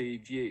between the two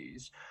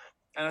views.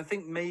 And I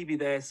think maybe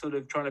they're sort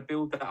of trying to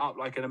build that up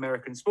like an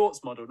American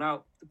sports model.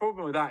 Now, the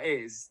problem with that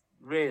is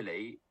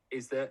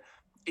that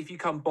if you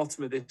come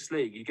bottom of this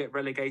league, you get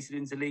relegated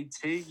into League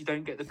Two. You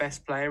don't get the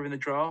best player in the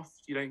draft.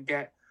 You don't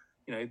get,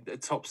 the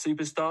top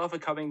superstar for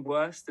coming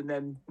worst. And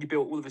then you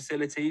build all the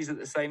facilities at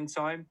the same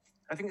time.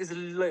 I think there's a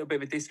little bit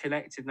of a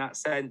disconnect in that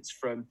sense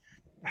from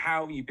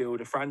how you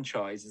build a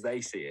franchise as they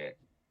see it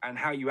and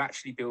how you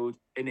actually build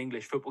an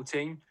English football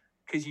team,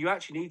 because you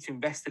actually need to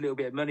invest a little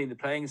bit of money in the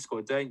playing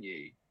squad, don't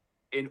you,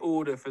 in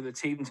order for the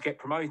team to get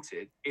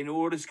promoted, in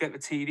order to get the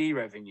TV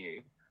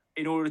revenue,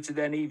 in order to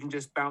then even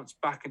just bounce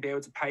back and be able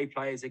to pay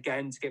players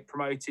again to get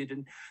promoted.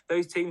 And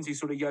those teams who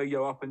sort of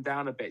yo-yo up and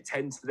down a bit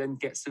tend to then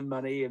get some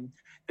money, and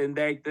then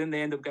they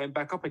end up going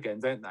back up again,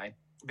 don't they?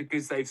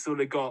 Because they've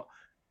sort of got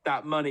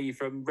that money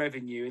from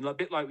revenue. And a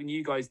bit like when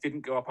you guys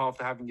didn't go up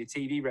after having your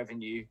TV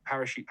revenue,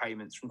 parachute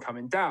payments from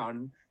coming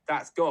down,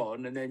 that's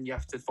gone. And then you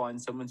have to find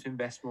someone to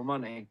invest more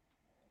money.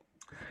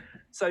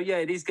 So, yeah,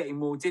 it is getting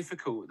more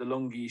difficult the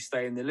longer you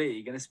stay in the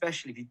league, and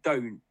especially if you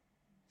don't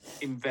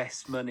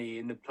invest money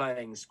in the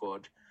playing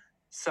squad.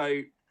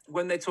 So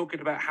when they're talking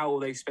about how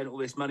they've spent all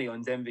this money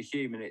on Denver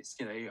Hume and it's,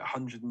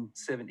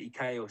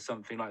 170k or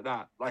something like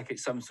that, like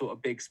it's some sort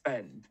of big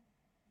spend,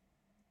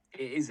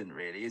 it isn't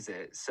really, is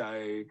it?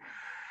 So,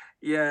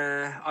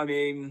 yeah, I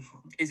mean,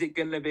 is it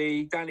going to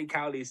be... Danny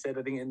Cowley said,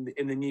 I think,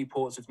 in the New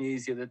Portsmouth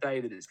News the other day,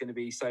 that it's going to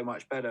be so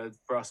much better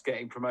for us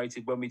getting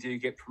promoted when we do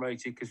get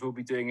promoted, because we'll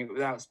be doing it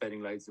without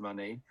spending loads of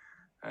money.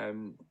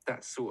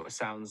 That sort of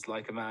sounds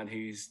like a man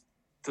he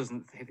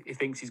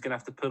thinks he's going to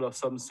have to pull off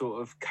some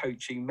sort of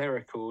coaching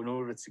miracle in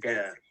order to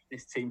get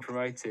this team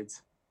promoted.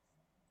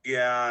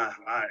 Yeah,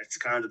 it's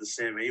kind of the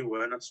same here.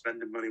 We're not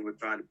spending money, we're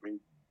trying to bring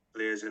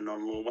players in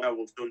on loan. Well,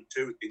 we've done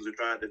two things. We're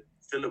trying to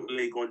fill up with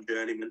League One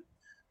journeymen,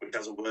 which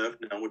hasn't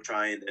worked. Now we're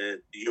trying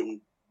the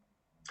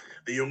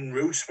young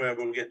route, where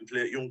we're getting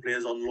young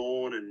players on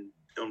loan and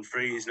on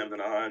freeze and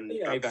everything.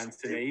 And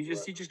Anthony, you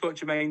just got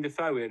Jermaine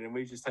Defoe in, and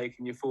we've just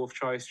taken your fourth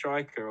choice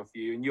striker off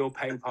you, and you're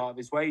paying part of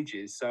his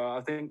wages. So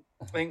I think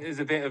there's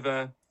a bit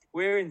of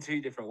we're in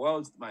two different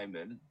worlds at the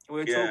moment. We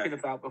were talking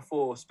about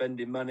before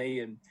spending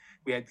money, and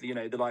we had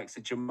the likes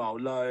of Jamal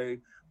Lowe.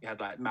 We had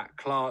like Matt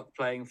Clark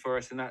playing for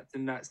us in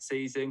that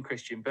season.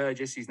 Christian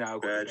Burgess, he's now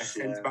got the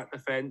centre back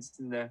defence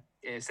and the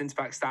centre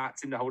back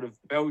stats in the whole of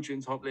the Belgian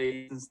top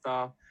league and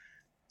stuff.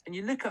 And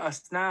you look at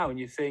us now and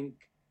you think,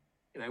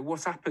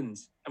 what's happened?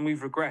 And we've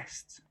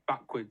regressed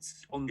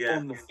backwards on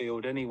the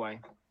field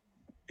anyway.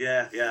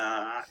 I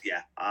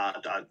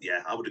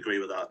would agree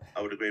with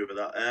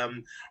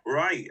that.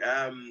 Right.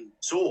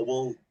 So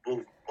we'll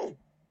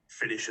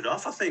finish it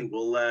off. I think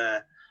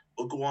we'll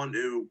we'll go on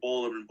to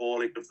Baller and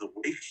Balling of the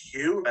Week.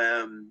 Hugh,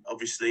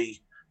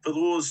 obviously, for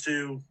those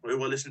who are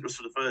listening to us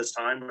for the first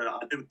time, I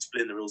do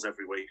explain the rules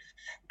every week.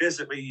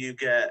 Basically, you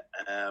get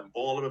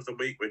Baller of the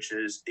Week, which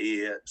is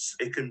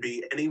it can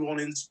be anyone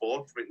in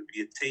sport. It can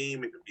be a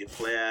team, it can be a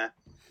player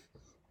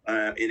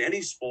in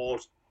any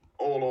sport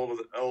all over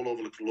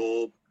the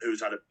globe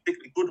who's had a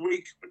particularly good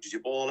week, which is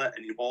your baller,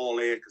 and your ball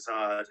ache has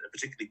had a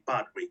particularly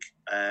bad week.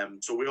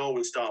 So we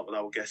always start with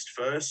our guest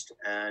first,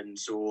 and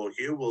so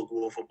Hugh will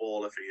go for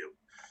baller for you.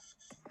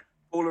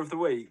 Baller of the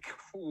week.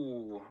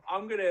 Ooh,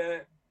 I've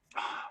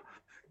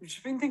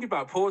just been thinking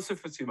about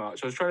Portsmouth for too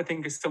much. I was trying to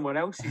think of someone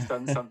else who's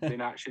done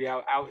something actually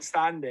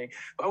outstanding,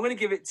 but I'm going to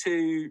give it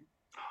to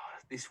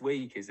this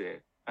week. Is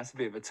it? That's a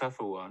bit of a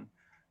tougher one.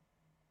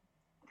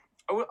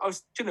 Do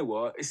you know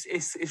what?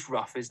 It's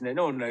rough, isn't it?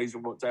 No one knows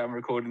what day I'm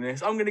recording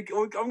this. I'm gonna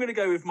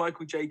go with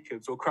Michael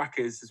Jacobs, or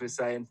Crackers, as we're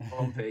saying,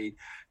 Pompey.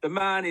 The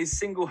man is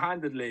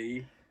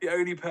single-handedly the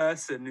only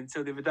person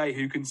until the other day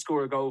who can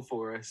score a goal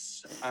for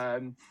us.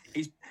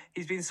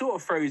 He's been sort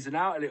of frozen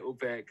out a little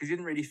bit because he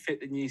didn't really fit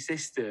the new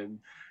system.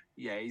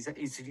 Yeah, he's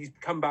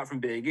come back from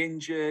being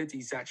injured.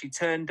 He's actually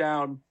turned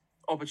down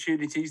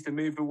opportunities to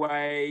move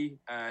away.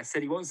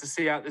 Said he wants to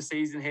see out the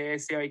season here,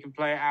 see how he can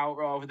play it out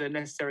rather than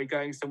necessarily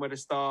going somewhere to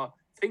start.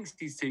 Thinks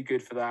he's too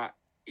good for that.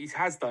 He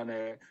has done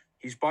it.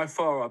 He's by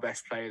far our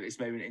best player at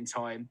this moment in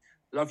time.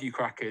 Love you,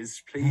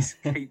 Crackers. Please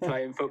keep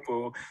playing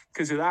football,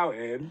 because without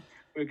him,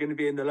 we're going to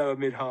be in the lower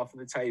mid half of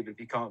the table if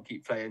he can't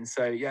keep playing.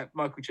 So yeah,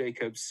 Michael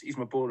Jacobs, he's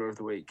my baller of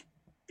the week.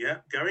 Yeah,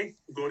 Gary,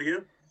 we'll go to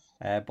you.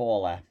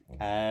 Baller.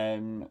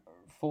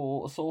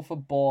 For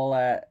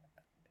baller,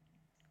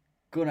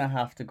 gonna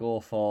have to go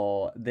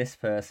for this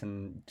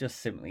person just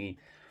simply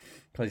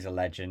because he's a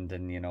legend,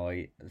 and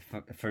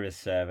for his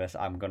service,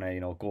 I'm gonna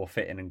go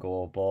fitting and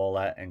go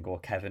baller and go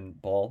Kevin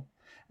Ball.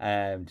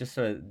 Just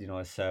for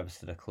his service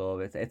to the club.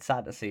 It's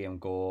sad to see him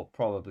go.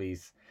 Probably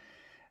he's,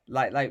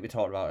 like we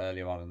talked about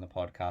earlier on in the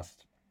podcast.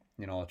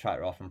 Try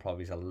to offer him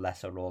probably a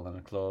lesser role in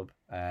the club.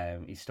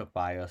 He stuck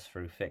by us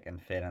through thick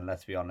and thin, and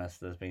let's be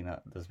honest, there's been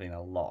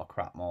a lot of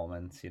crap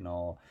moments.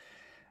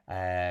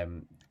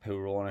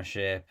 Poor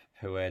ownership,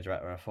 poor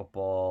director of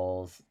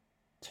footballs,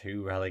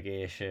 2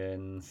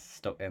 relegations,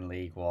 stuck in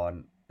League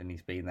One, and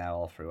he's been there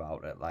all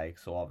throughout it.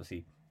 So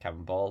obviously,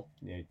 Kevin Ball,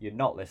 you're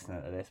not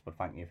listening to this, but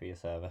thank you for your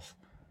service.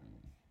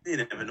 You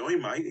never know. We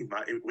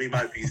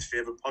might be his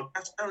favourite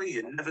podcast.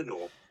 You never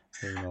know.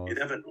 You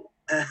never know.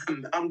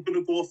 I'm going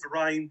to go for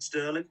Ryan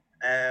Sterling.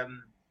 I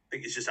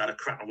think he's just had a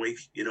cracking week.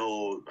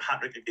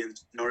 Hat-trick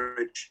against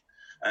Norwich,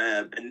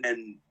 and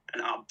then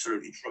an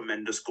absolutely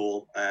tremendous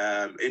goal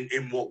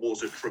in what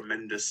was a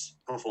tremendous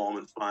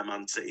performance by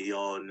Man City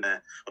on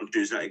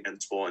Tuesday night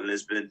against Sporting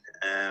Lisbon.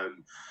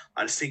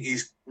 I just think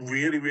he's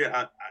really,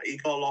 he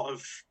got a lot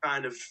of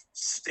kind of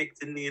stick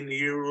in the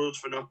Euros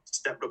for not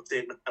stepping up,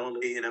 taking a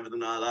penalty and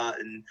everything like that.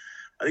 And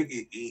I think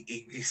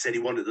he said he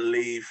wanted to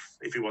leave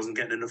if he wasn't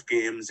getting enough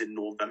games in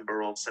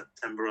November or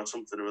September or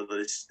something or other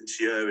this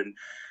year. And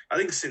I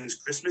think since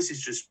Christmas,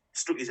 he's just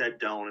stuck his head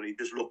down and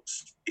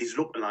he's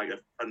looking like a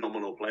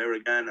phenomenal player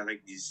again. I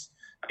think he's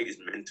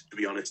meant to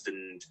be honest,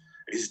 and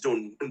he's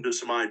done under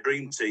my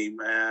dream team.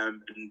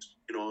 And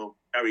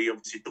Gary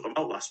obviously took him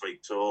out last week,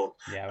 so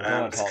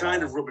it's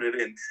kind of rubbing it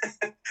in.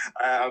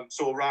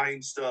 So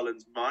Ryan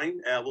Sterling's mine.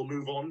 We'll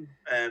move on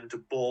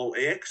to Ball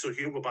Ache. So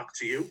Hugh, we're back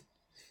to you.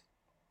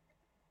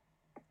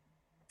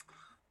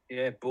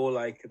 Yeah, Ball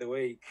Ache of the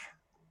week.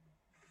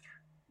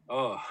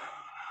 Oh,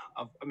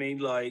 I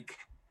mean,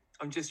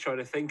 I'm just trying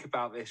to think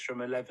about this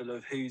from a level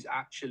of who's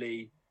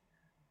actually.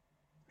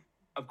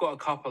 I've got a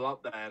couple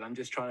up there, and I'm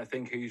just trying to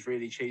think who's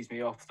really cheesed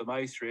me off the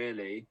most,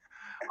 really.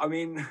 I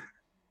mean,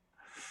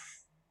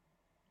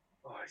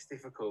 it's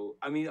difficult.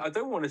 I mean, I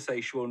don't want to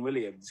say Sean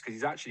Williams because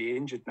he's actually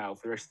injured now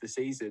for the rest of the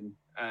season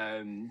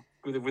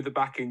with a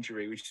back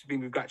injury, which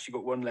means we've actually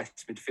got one less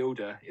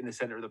midfielder in the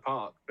centre of the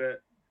park.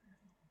 But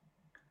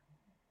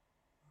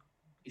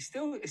it's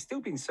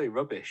still been so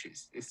rubbish.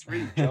 It's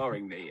really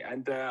jarring me,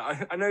 and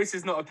I know this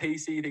is not a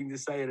PC thing to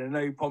say, and I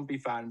know Pompey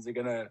fans are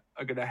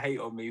gonna hate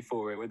on me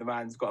for it when the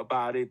man's got a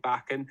bad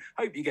back. And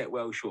hope you get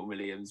well, Sean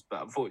Williams.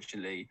 But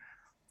unfortunately,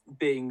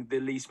 being the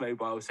least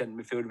mobile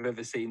centre midfielder I've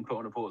ever seen put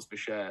on a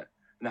Portsmouth shirt,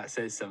 and that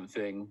says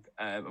something.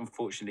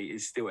 Unfortunately,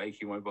 is still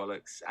aching my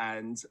bollocks.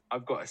 And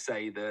I've got to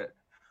say that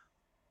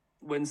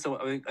when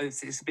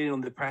it's been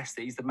on the press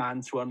that he's the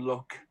man to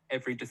unlock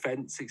every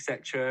defence,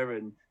 etc.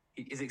 And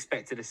his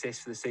expected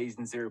assist for the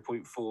season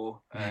 0.4,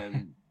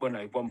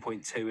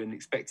 1.2, and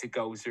expected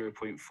goals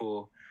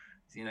 0.4.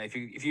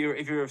 If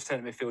you're a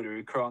centre midfielder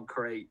who can't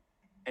create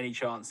any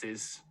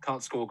chances,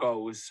 can't score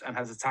goals, and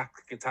has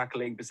a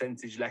tackling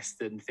percentage less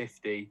than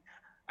 50,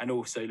 and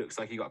also looks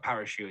like you got a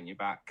parachute on your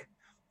back,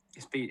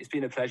 it's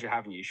been a pleasure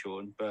having you,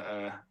 Sean.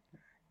 But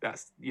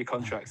that's your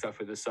contract's up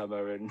for the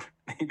summer, and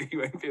maybe you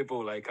won't be a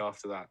Ball Ache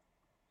after that.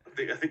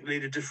 I think we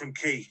need a different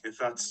key if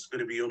that's going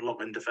to be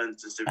unlocking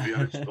defences, to be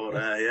honest.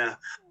 But yeah,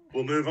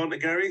 we'll move on to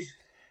Gary.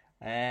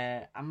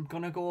 I'm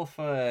going to go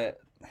for,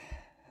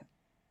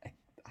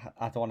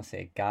 I don't want to say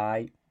a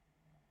guy,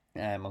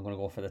 I'm going to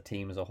go for the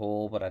team as a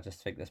whole, but I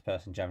just think this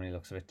person generally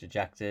looks a bit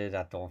dejected.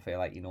 I don't feel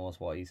like he knows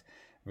what he's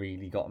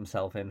really got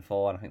himself in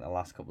for, and I think the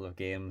last couple of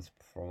games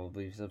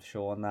probably have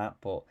shown that.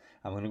 But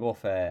I'm going to go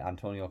for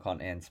Antonio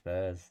Conte and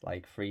Spurs,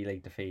 like 3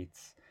 league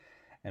defeats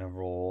in a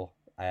row.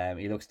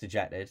 He looks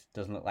dejected,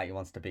 doesn't look like he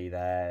wants to be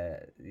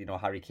there. You know,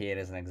 Harry Kane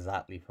isn't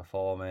exactly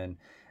performing.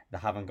 They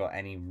haven't got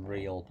any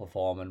real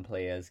performing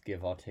players,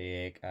 give or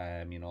take.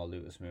 You know,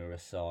 Lucas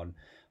Moura's son,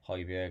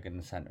 Højbjerg in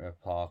the centre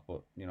of park,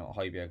 but you know,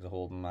 Højbjerg's a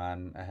holding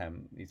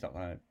man. He's not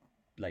gonna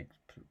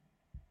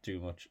do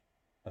much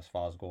as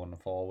far as going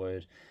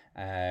forward.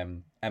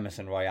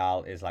 Emerson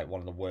Royale is like one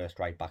of the worst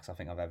right backs I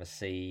think I've ever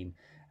seen.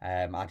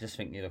 I just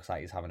think he looks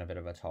like he's having a bit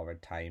of a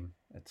torrid time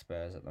at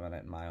Spurs at the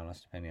minute, in my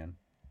honest opinion.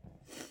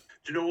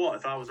 Do you know what?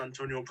 If I was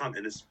Antonio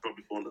Conte, this is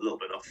probably going a little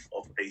bit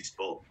off base,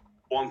 but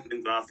one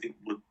thing that I think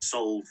would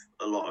solve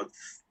a lot of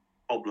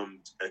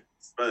problems at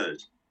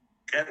Spurs: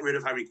 get rid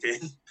of Harry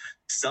Kane,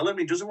 sell him.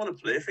 He doesn't want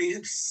to play for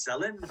you.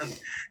 Sell him, and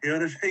you know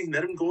what I mean.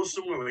 Let him go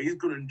somewhere where he's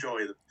going to enjoy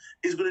them.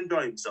 He's going to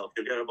enjoy himself.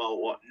 You'll get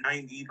about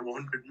 90 to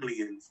 100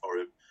 million for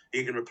him.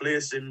 You can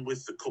replace him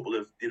with a couple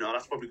of,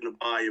 that's probably going to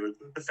buy you a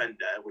good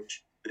defender,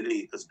 which they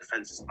need because the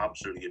defence is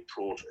absolutely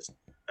atrocious.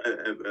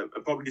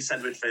 Probably a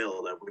centre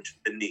midfielder, which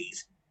they need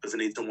because they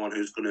need someone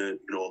who's going to,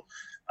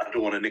 I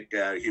don't want to nick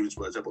Hughes'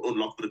 words, but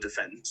unlock the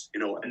defence,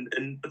 and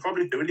they're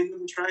probably doing it in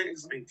the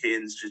strikes. I mean,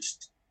 Kane's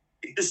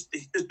he just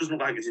doesn't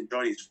look like he's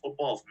enjoying his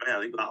football. For me,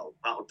 I think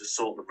that'll just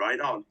sort of right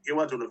on.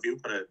 I don't know if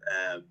you've got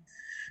an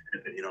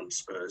opinion on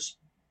Spurs.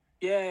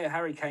 Yeah,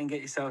 Harry Kane,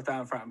 get yourself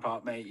down Fratton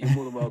Park, mate. You're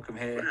more than welcome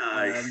here.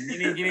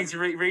 You need to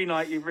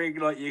reignite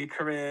your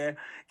career,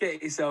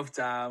 get yourself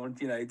down.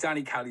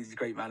 Danny Calley's a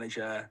great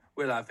manager.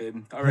 We'll have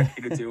him. I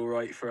reckon he'll do all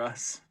right for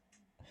us.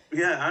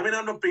 Yeah, I mean,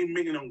 I'm not being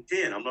mean on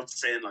Kane. I'm not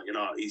saying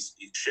he's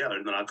shit or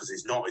anything because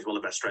he's not. He's one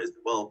of the best strikers in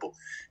the world. But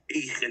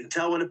you can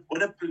tell when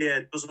a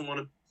player doesn't want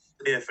to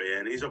play for you,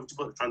 and he's obviously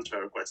put a transfer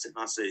request in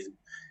last season.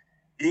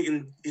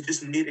 You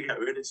just need to get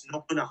rid of it. It's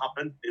not going to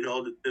happen.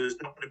 There's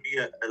not going to be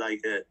a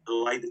light at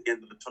the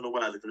end of the tunnel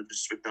where they're going to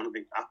just switch on and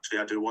think, actually,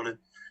 I do want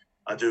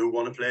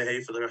to play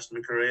here for the rest of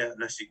my career,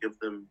 unless you give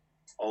them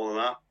all of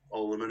that,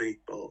 all the money.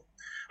 But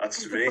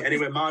that's for me.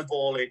 Anyway, my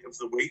ball ache of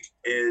the week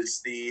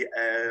is the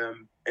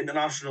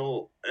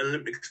International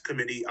Olympics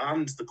Committee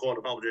and the Court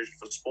of Arbitration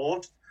for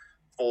Sport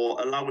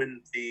for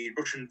allowing the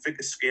Russian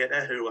figure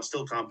skater, who I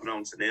still can't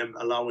pronounce the name,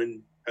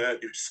 allowing her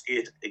to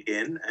skate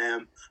again.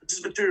 This is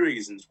for 2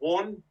 reasons.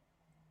 1,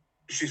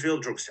 she's failed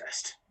a drugs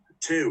test.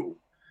 2,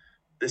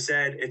 they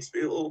said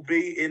it'll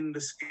be in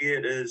the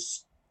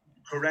skater's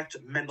correct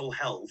mental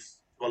health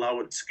to allow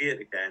her to skate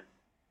again.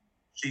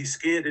 She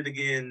skated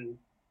again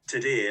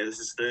today, this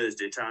is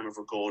Thursday, time of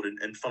recording,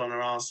 and fell on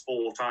her ass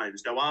 4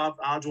 times. Now,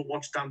 I don't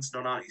watch Dancing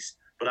on Ice,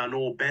 but I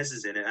know Bez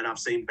is in it, and I've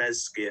seen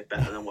Bez skate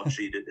better than what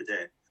she did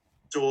today.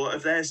 So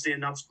if they're saying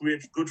that's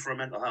good for her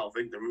mental health, I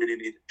think they really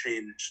need to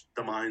change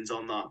their minds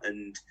on that.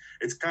 And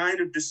it's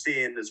kind of just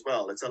saying as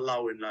well, it's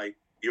allowing,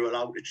 you're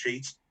allowed to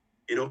cheat.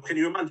 Can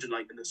you imagine,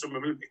 in the Summer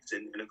Olympics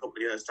in a couple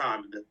of years'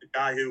 time, the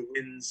guy who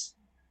wins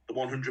the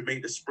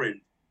 100-metre sprint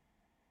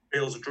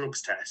fails a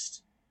drugs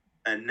test,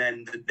 and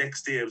then the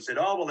next day we said,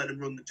 we'll let him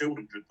run the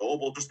 200, though,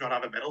 we'll just not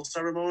have a medal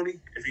ceremony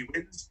if he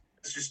wins.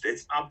 It's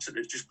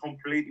just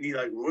completely,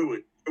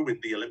 ruined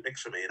the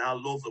Olympics for me, and I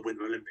love the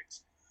Winter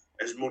Olympics.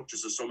 As much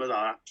as the summer,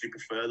 I actually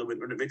prefer the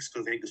Winter Olympics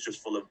because I think it's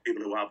just full of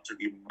people who are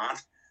absolutely mad.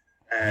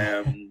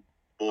 I'm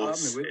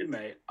with you,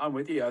 mate. I'm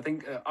with you. I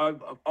think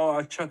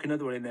I'll chuck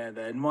another one in there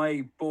then.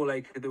 My ball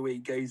ache of the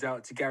week goes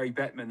out to Gary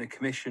Bettman, the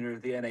commissioner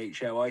of the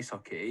NHL ice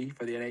hockey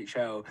for the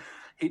NHL.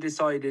 He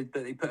decided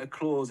that they put a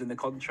clause in the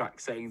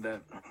contract saying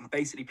that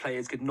basically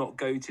players could not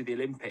go to the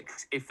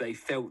Olympics if they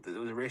felt that there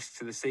was a risk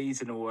to the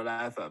season or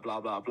whatever, blah,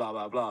 blah, blah,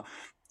 blah, blah.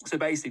 So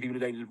basically, people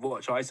who don't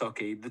watch ice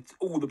hockey,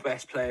 all the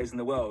best players in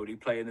the world who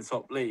play in the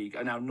top league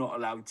are now not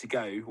allowed to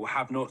go or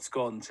have not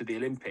gone to the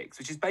Olympics,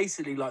 which is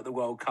basically like the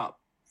World Cup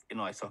in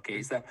ice hockey.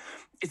 It's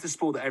the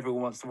sport that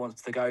everyone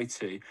wants to go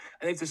to. And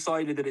they've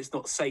decided that it's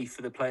not safe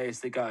for the players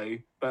to go,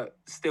 but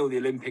still the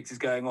Olympics is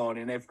going on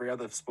in every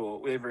other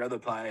sport with every other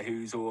player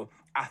or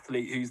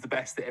athlete who's the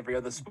best at every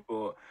other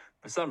sport.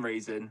 For some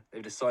reason,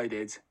 they've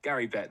decided,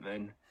 Gary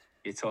Bettman,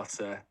 your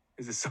tosser,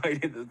 has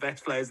decided that the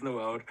best players in the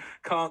world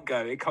can't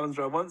go. It comes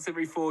around once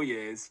every 4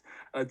 years,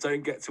 and I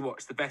don't get to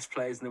watch the best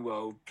players in the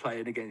world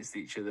playing against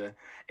each other.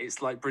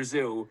 It's like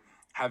Brazil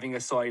having a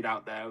side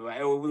out there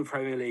where all the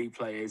Premier League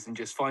players and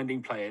just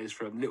finding players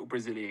from little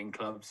Brazilian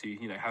clubs who,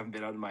 haven't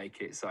been able to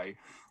make it. So,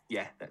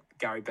 yeah,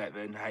 Gary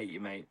Bettman, I hate you,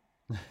 mate.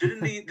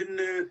 Didn't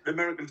the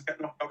Americans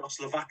get knocked out of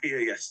Slovakia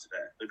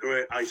yesterday? The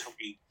great ice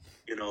hockey,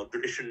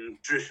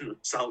 traditional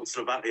South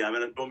Slovakia. I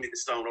mean, I don't mean to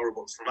sound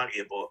horrible to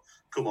Slovakia, but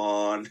come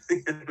on.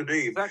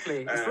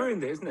 Exactly. It's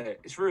ruined it, isn't it?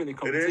 It's ruined the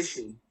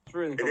competition.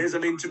 It is. I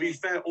mean, to be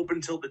fair, up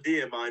until the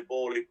day my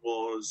ball, it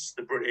was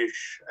the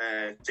British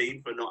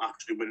team for not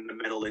actually winning the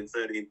medal in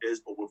 13 days,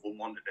 but we've won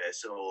one today.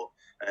 So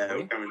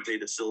we're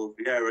guaranteed a silver.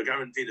 Yeah, we're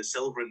guaranteed a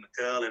silver in the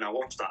curling. I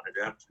watched that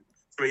today.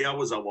 3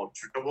 hours I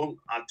watched.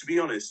 To be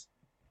honest,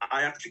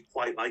 I actually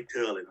quite like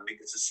curling. I think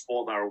it's a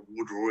sport that I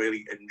would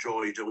really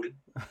enjoy doing.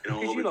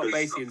 Because you're not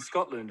basically in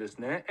Scotland,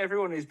 isn't it?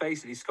 Everyone is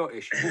basically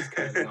Scottish in this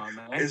curling,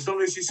 aren't they? As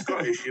long as you're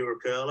Scottish, you're a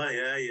curler.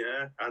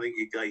 Yeah. I think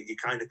you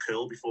kind of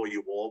curl before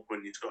you walk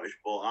when you're Scottish.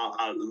 But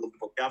I love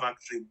it. They have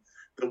actually.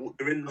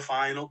 They're in the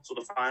final, so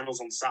the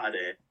final's on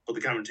Saturday, but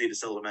they're guaranteed a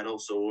silver medal,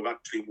 so we've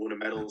actually won a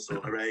medal, so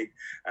hooray.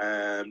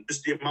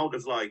 Just the amount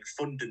of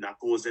funding that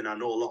goes in, I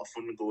know a lot of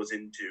funding goes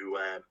into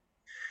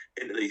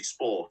these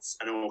sports.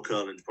 I know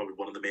curling's probably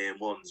one of the main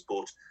ones,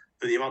 but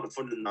for the amount of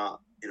funding that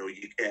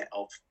you get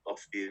off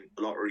the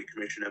lottery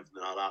commission,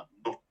 everything like that,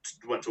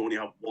 not to only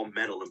have one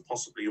medal and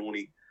possibly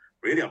only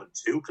really having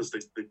two, because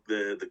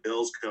the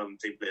girls' curling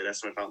team played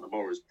SMFL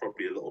tomorrow is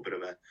probably a little bit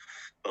of a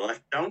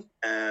letdown.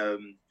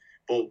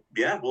 But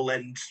yeah, we'll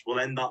end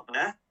that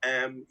there.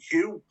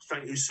 Hugh,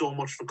 thank you so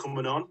much for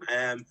coming on.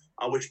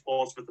 I wish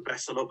Portsmouth the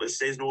best of luck this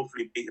season.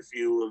 Hopefully beat a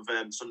few of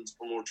Sunderland's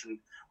promotion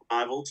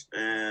rivals,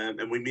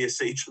 and we may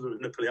see each other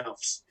in the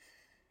playoffs.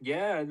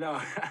 Yeah,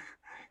 no.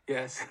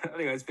 Yes, I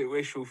think that's a bit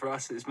wishful for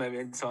us at this moment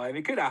in time.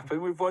 It could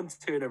happen. We've won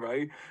 2 in a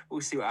row.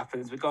 We'll see what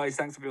happens. But guys,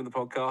 thanks for being on the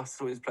podcast.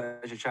 It's always a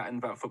pleasure chatting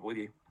about football with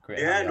you. Great.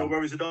 Yeah, no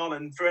worries at all.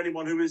 And for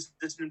anyone who is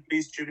listening,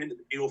 please tune into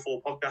the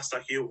PO4 podcast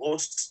that Hugh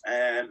hosts.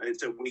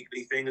 It's a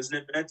weekly thing, isn't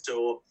it?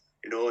 So,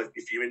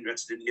 if you're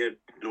interested in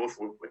if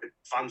we're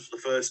fans for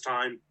the first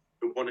time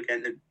who want to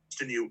get into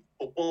a new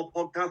football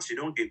podcast,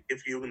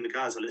 give you and the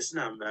guys a listen,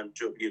 and I'm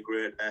sure it'll be a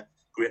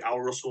great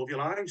hour or so of your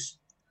lives.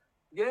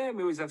 Yeah,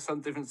 we always have some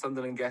different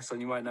Sunderland guests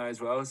on, you might know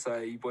as well. So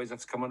you boys have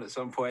to come on at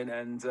some point.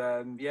 And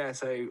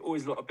so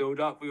always a lot of build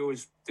up. We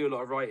always do a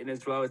lot of writing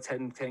as well.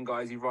 10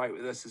 guys who write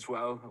with us as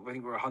well. I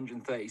think we're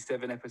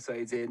 137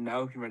 episodes in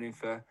now. We're running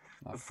for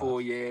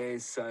 4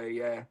 years. So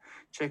yeah,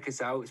 check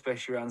us out,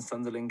 especially around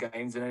Sunderland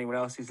games and anyone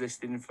else who's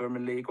listening from a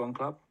League One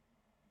club.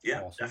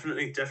 Yeah, awesome.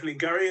 Definitely.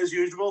 Gary, as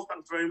usual,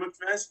 thanks very much,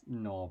 guys.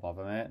 No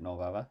bother, mate. No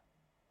bother.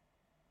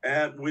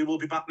 We will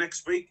be back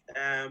next week.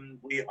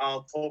 We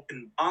are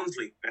talking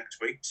Barnsley next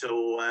week,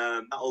 so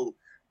that'll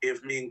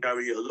give me and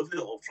Gary a lovely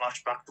little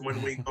flashback to when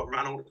we got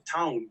ran out of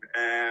town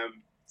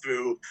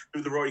through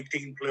the Roy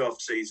Keane playoff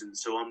season.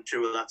 So I'm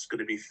sure that's going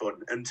to be fun.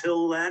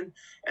 Until then,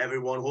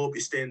 everyone, hope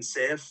you're staying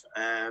safe.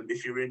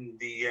 If you're in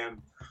the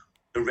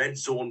red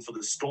zone for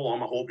the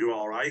storm, I hope you're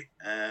all right.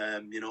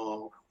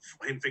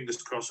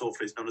 Fingers crossed.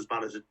 Hopefully, it's not as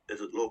bad as it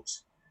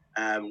looks.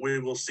 We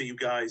will see you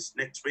guys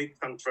next week.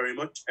 Thanks very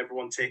much.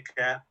 Everyone take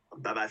care.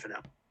 Bye-bye for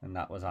now. And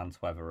that was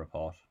Ant's weather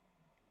report.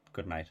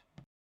 Good night.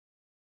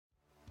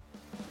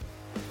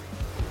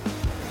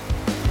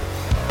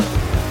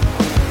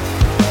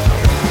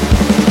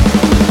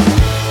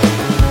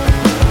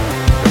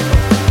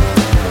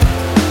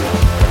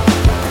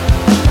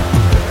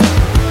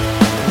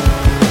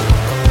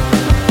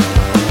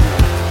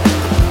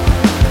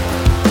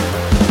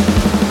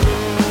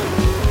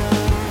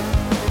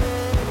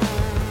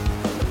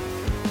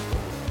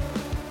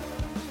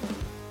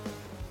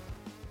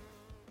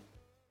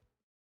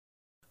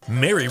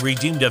 Mary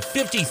redeemed a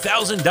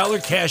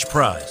 $50,000 cash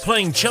prize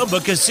playing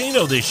Chumba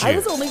Casino this year. I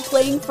was only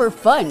playing for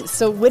fun,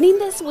 so winning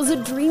this was a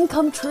dream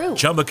come true.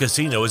 Chumba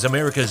Casino is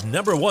America's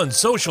 #1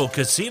 social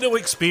casino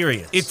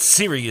experience. It's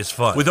serious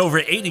fun. With over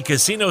 80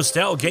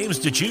 casino-style games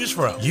to choose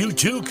from, you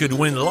too could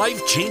win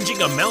life-changing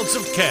amounts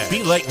of cash.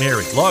 Be like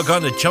Mary. Log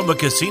on to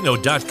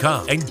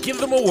ChumbaCasino.com and give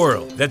them a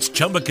whirl. That's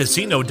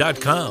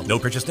ChumbaCasino.com. No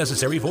purchase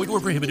necessary. Void where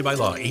prohibited by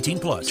law.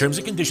 18+. Terms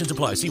and conditions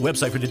apply. See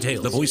website for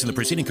details. The voice in the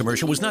preceding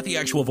commercial was not the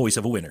actual voice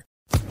of a winner.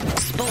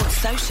 Sports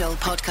Social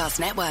Podcast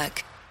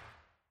Network.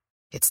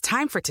 It's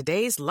time for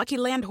today's Lucky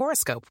Land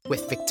horoscope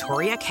with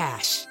Victoria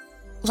Cash.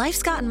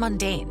 Life's gotten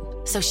mundane,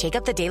 so shake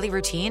up the daily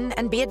routine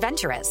and be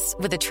adventurous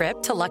with a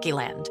trip to Lucky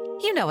Land.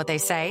 You know what they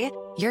say,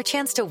 your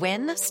chance to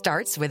win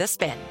starts with a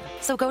spin.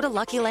 So go to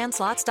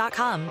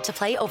LuckyLandSlots.com to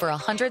play over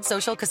 100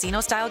 social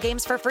casino-style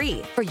games for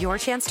free for your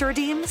chance to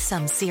redeem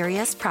some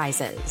serious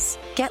prizes.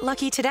 Get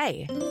lucky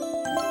today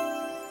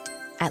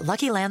at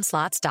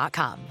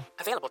LuckyLandSlots.com.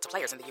 Available to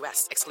players in the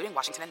U.S., excluding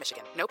Washington and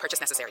Michigan. No purchase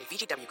necessary.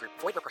 VGW Group.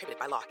 Void where prohibited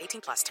by law.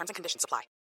 18+. Terms and conditions apply.